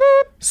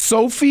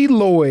 Sophie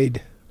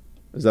Lloyd.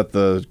 Is that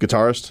the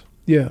guitarist?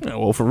 Yeah. Yeah,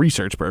 well, for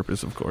research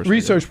purpose, of course.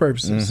 Research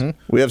purposes.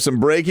 We have some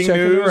breaking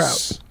Checking her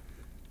news.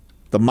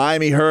 The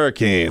Miami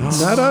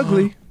Hurricanes. Not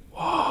ugly.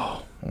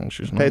 Oh,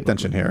 she's Pay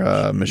attention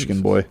here,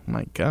 Michigan boy.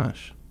 My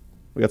gosh.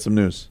 We got some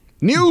news.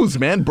 News,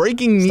 man.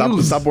 Breaking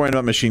news. Stop worrying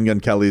about Machine Gun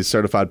Kelly's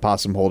certified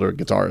possum holder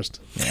guitarist.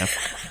 Yeah.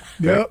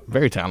 Yep.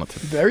 Very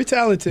talented. Very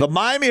talented. The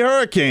Miami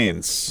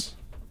Hurricanes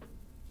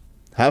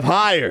have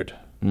hired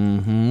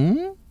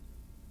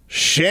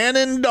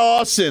Shannon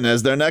Dawson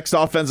as their next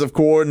offensive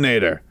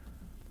coordinator.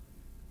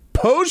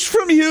 Poached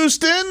from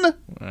Houston. All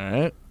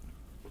right.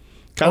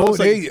 Kinda looks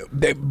like-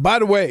 they, by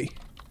the way,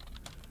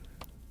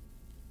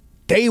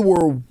 they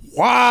were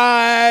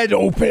wide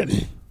open.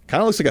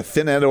 Kind of looks like a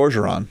thin Ed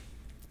Orgeron.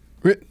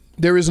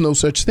 There is no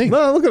such thing.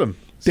 No, look at him.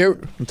 There.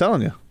 I'm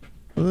telling you.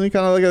 Doesn't he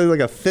kind of like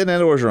a thin Ed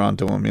Orgeron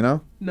to him, you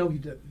know? No, he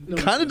doesn't. No,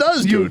 Kind of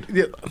does, dude.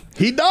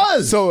 He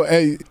does. So,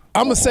 hey,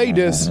 I'm going to say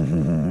this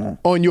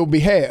on your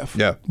behalf.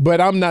 Yeah. But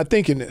I'm not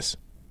thinking this.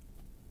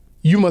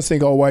 You must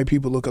think all white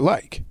people look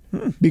alike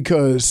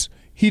because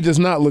he does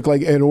not look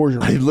like Ed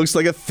Orgeron. He looks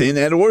like a thin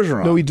Ed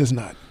Orgeron. No, he does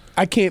not.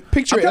 I can't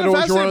picture I'm Ed kind of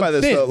fascinated Orgeron by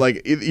this, thin. though.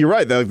 Like, you're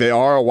right. They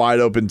are a wide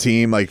open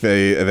team. Like,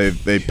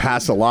 they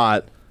pass a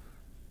lot.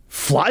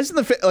 Flies in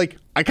the face. Like,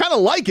 I kind of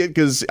like it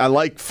because I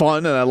like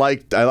fun and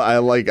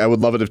I would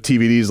love it if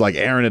TVD's like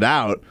airing it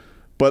out,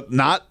 but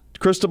not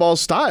Cristobal's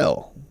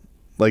style.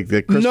 Like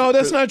No,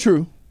 that's not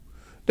true.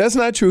 That's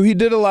not true. He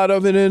did a lot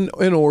of it in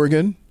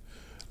Oregon.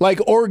 Like,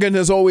 Oregon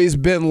has always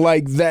been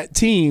like that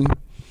team.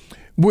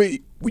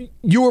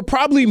 You were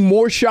probably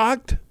more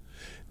shocked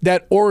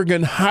that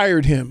Oregon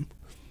hired him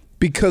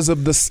because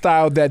of the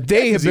style that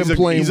they have been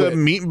playing He's with. a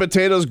meat and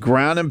potatoes,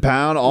 ground and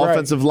pound,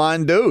 offensive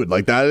line dude.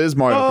 Like, that is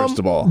Mario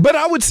Cristobal. But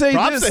I would say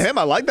props this. to him.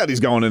 I like that he's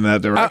going in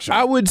that direction.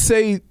 I would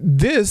say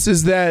this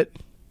is that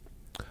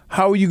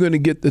how are you going to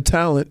get the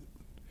talent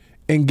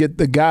and get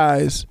the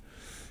guys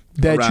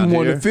that Around you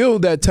want here? to fill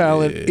that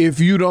talent if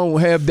you don't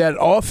have that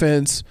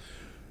offense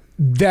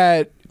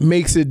that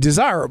makes it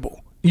desirable?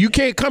 You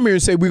can't come here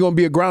and say we're going to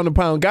be a ground and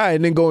pound guy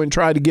and then go and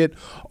try to get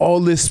all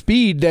this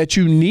speed that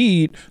you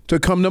need to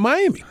come to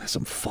Miami. That's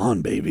some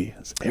fun, baby.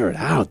 Let's air it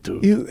out,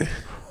 dude.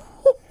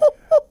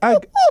 I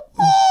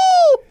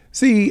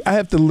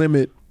have to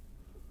limit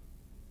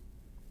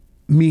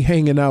me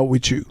hanging out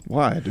with you.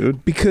 Why,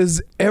 dude?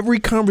 Because every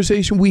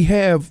conversation we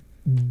have,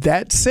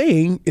 that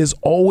saying is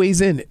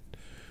always in it.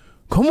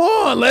 Come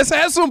on, let's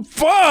have some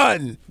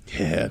fun.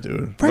 Yeah,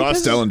 dude. Right, Ross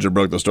this is- Dellinger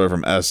broke the story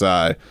from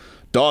SI.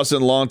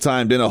 Dawson,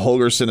 longtime Dana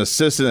Holgerson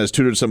assistant, has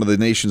tutored some of the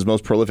nation's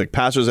most prolific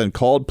passers and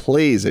called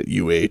plays at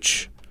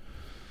UH.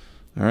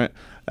 All right,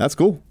 that's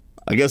cool.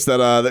 I guess that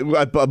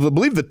I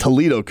believe the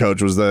Toledo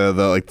coach was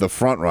the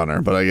front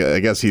runner, but I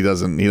guess he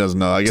doesn't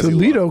know. I guess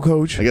Toledo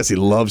coach. I guess he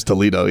loves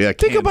Toledo. Yeah.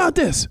 Think about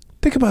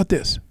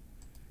this.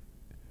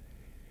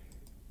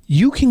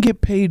 You can get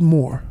paid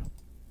more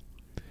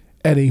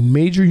at a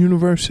major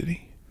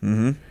university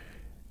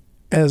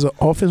as an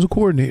offensive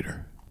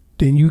coordinator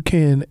than you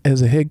can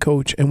as a head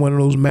coach in one of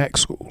those MAC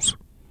schools.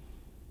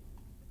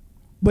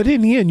 But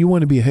in the end, you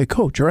want to be a head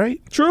coach,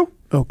 right? True.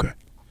 Okay.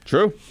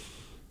 True.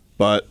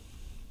 But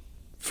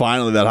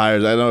finally, that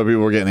hires. I know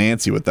people were getting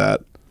antsy with that.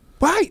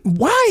 Why?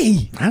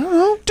 I don't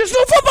know. There's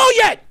no football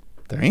yet.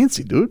 They're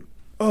antsy, dude.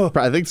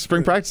 I think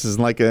spring practice is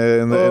in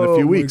in a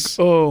few weeks.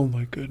 Oh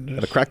my goodness.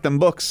 Gotta crack them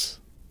books.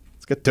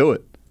 Let's get to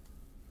it.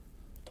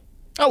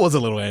 I was a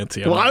little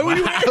antsy. Why were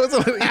you?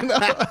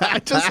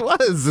 I just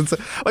was. It's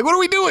like, what are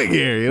we doing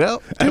here? You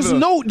know,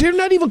 they're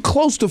not even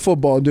close to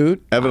football,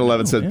 dude. Evan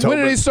 11 said, when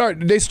do they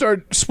start? They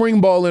start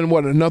spring ball in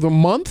what, another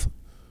month?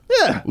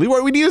 Yeah,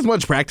 Leroy, we need as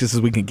much practice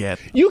as we can get.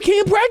 You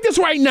can't practice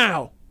right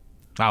now.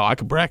 Oh, I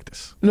can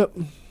practice. No.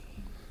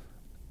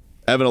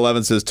 Evan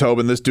 11 says,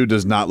 Tobin, this dude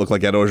does not look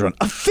like Ed Orgeron.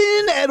 A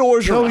thin Ed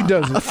Orgeron. No, he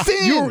doesn't. A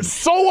thin. You're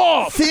so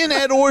off. Thin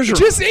Ed Orgeron.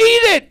 Just eat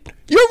it.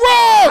 You're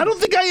wrong. I don't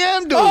think I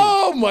am, dude.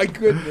 Oh, my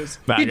goodness.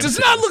 He does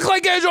not look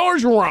like Ed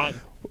Orgeron.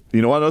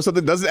 You know what? I know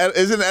something.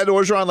 Isn't Ed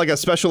Orgeron like a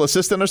special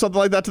assistant or something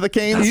like that to the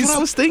Canes? That's what I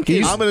was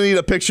thinking. I'm going to need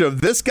a picture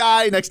of this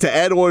guy next to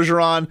Ed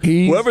Orgeron.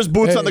 Whoever's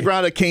boots on the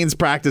ground at Canes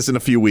practice in a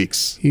few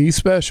weeks. He's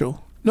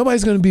special.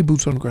 Nobody's going to be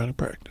boots on the ground at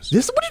practice.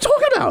 What are you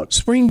talking about?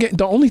 Spring game.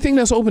 The only thing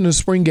that's open is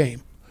spring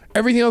game.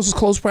 Everything else is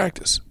closed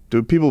practice.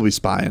 Dude, people will be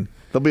spying.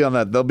 They'll be on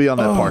that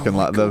parking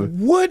lot.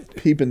 What?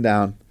 Peeping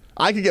down.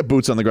 I could get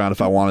boots on the ground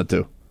if I wanted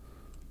to.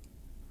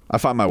 I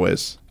find my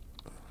ways.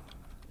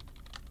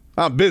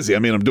 I'm busy. I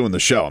mean, I'm doing the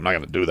show. I'm not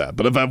going to do that.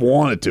 But if I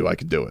wanted to, I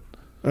could do it.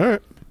 All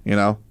right. You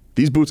know,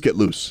 these boots get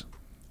loose.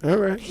 All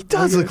right. He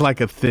does look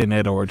like a thin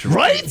Ed Orgeron.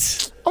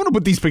 Right? I want to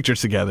put these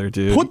pictures together,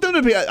 dude. Put them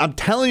to be. I'm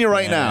telling you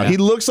right now, he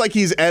looks like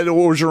he's Ed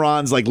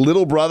Orgeron's like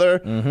little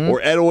brother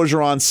or Ed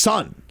Orgeron's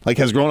son, like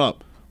has grown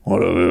up.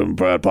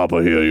 Brad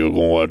Papa here, you're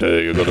going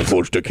to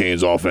coach the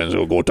Canes offense.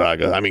 You'll go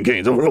Tiger. I mean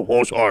Canes.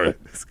 Oh, sorry.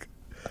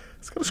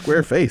 It's got a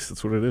square face.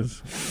 That's what it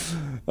is.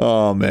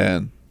 Oh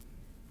man.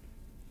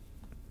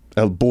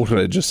 El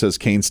Borre just says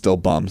Canes still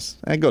bums.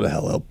 Go to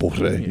hell, El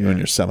Borre. You and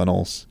your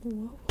Seminoles.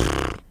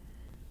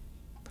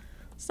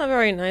 It's not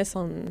very nice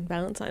on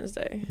Valentine's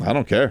Day. I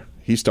don't care.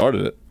 He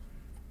started it.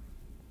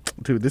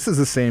 Dude, this is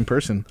the same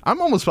person.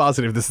 I'm almost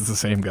positive this is the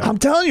same guy. I'm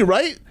telling you,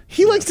 right?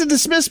 He likes to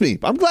dismiss me.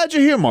 I'm glad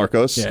you're here,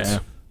 Marcos. Yeah.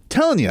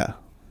 Telling you.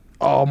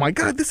 Oh my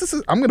God,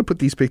 I'm going to put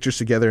these pictures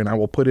together and I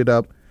will put it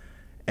up.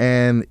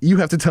 And you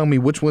have to tell me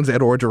which one's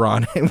Ed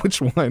Orgeron and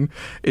which one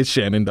is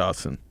Shannon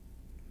Dawson.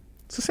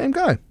 It's the same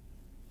guy.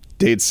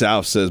 Dade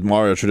South says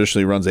Mario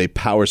traditionally runs a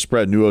power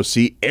spread, new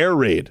OC air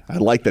raid. I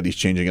like that he's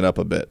changing it up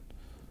a bit.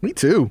 Me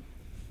too.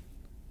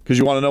 Because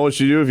you want to know what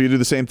you do if you do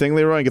the same thing,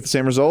 Leroy, and get the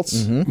same results?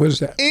 Mm-hmm. What is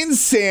that?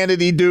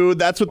 Insanity, dude.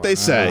 That's what they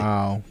say.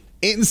 Wow.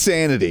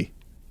 Insanity.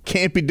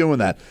 Can't be doing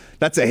that.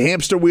 That's a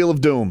hamster wheel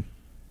of doom.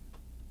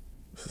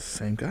 It's the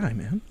same guy,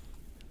 man.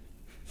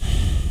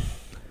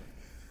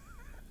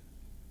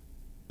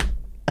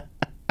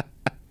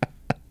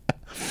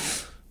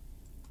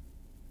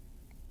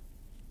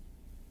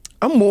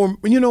 I'm more,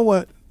 you know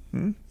what?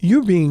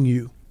 You're being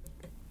you.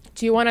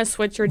 Do you want to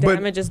switch your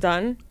damage is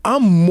done?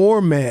 I'm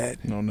more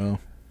mad. No.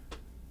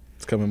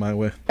 It's coming my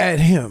way. At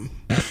him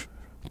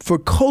for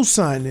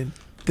co-signing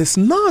this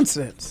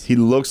nonsense. He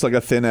looks like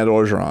a thin Ed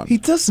Orgeron. He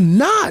does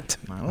not.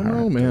 I don't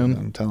know, man.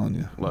 I'm telling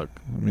you. Look.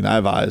 I mean, I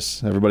have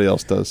eyes. Everybody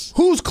else does.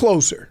 Who's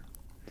closer?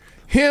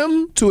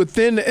 Him to a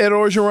thin Ed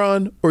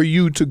Orgeron or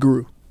you to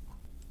Gru?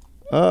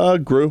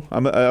 Gru.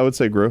 I would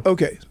say Gru.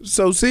 Okay.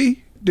 So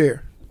see,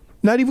 there.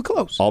 Not even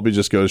close. Albie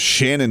just goes,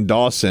 Shannon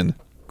Dawson,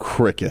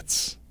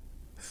 crickets.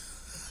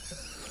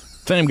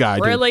 Same guy,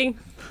 dude. Really?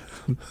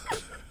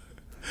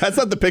 That's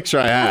not the picture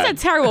I had.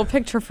 That's a terrible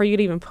picture for you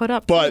to even put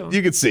up. But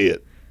you can see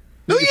it.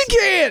 No, you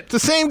can't. It's the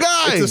same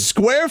guy. It's a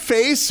square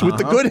face with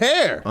the good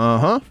hair.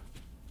 Uh-huh.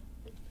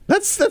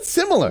 That's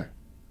similar.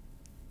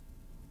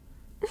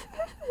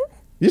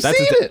 You see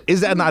it? Is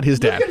that not his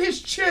dad? Look at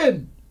his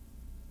chin.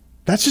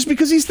 That's just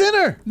because he's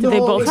thinner. Do they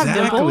both have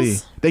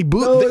dimples?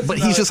 But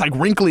he's just like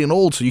wrinkly and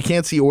old, so you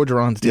can't see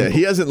Orgeron's dimples. Yeah,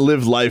 he hasn't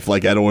lived life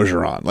like Ed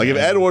Orgeron. Like if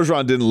Ed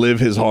Orgeron didn't live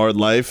his hard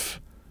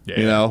life,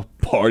 you know,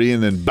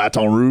 partying in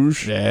Baton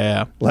Rouge.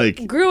 Yeah.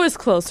 Like Gru is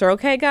closer,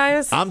 okay,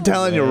 guys? I'm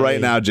telling you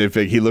right now,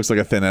 J-Fig, he looks like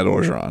a thin Ed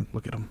Orgeron.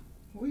 Look at him.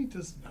 No, he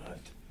does not.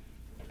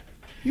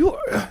 You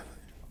are...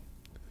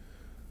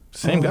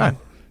 Same guy.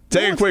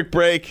 Take a quick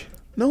break.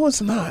 No,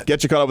 it's not.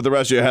 Get you caught up with the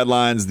rest of your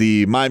headlines.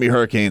 The Miami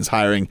Hurricanes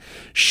hiring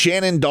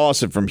Shannon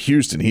Dawson from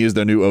Houston. He is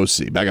their new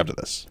OC. Back up to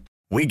this.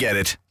 We get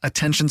it.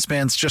 Attention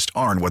spans just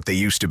aren't what they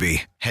used to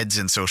be. Heads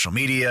in social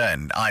media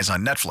and eyes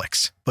on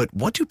Netflix. But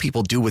what do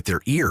people do with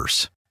their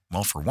ears?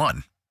 Well, for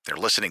one, they're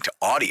listening to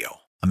audio.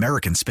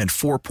 Americans spend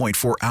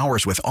 4.4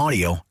 hours with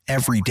audio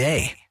every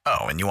day.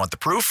 Oh, and you want the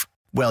proof?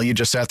 Well, you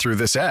just sat through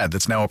this ad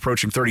that's now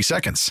approaching 30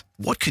 seconds.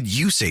 What could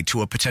you say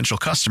to a potential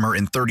customer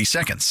in 30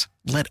 seconds?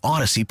 Let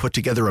Odyssey put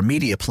together a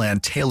media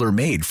plan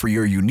tailor-made for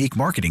your unique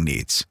marketing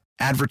needs.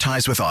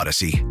 Advertise with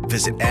Odyssey.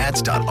 Visit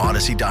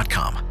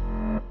ads.odyssey.com.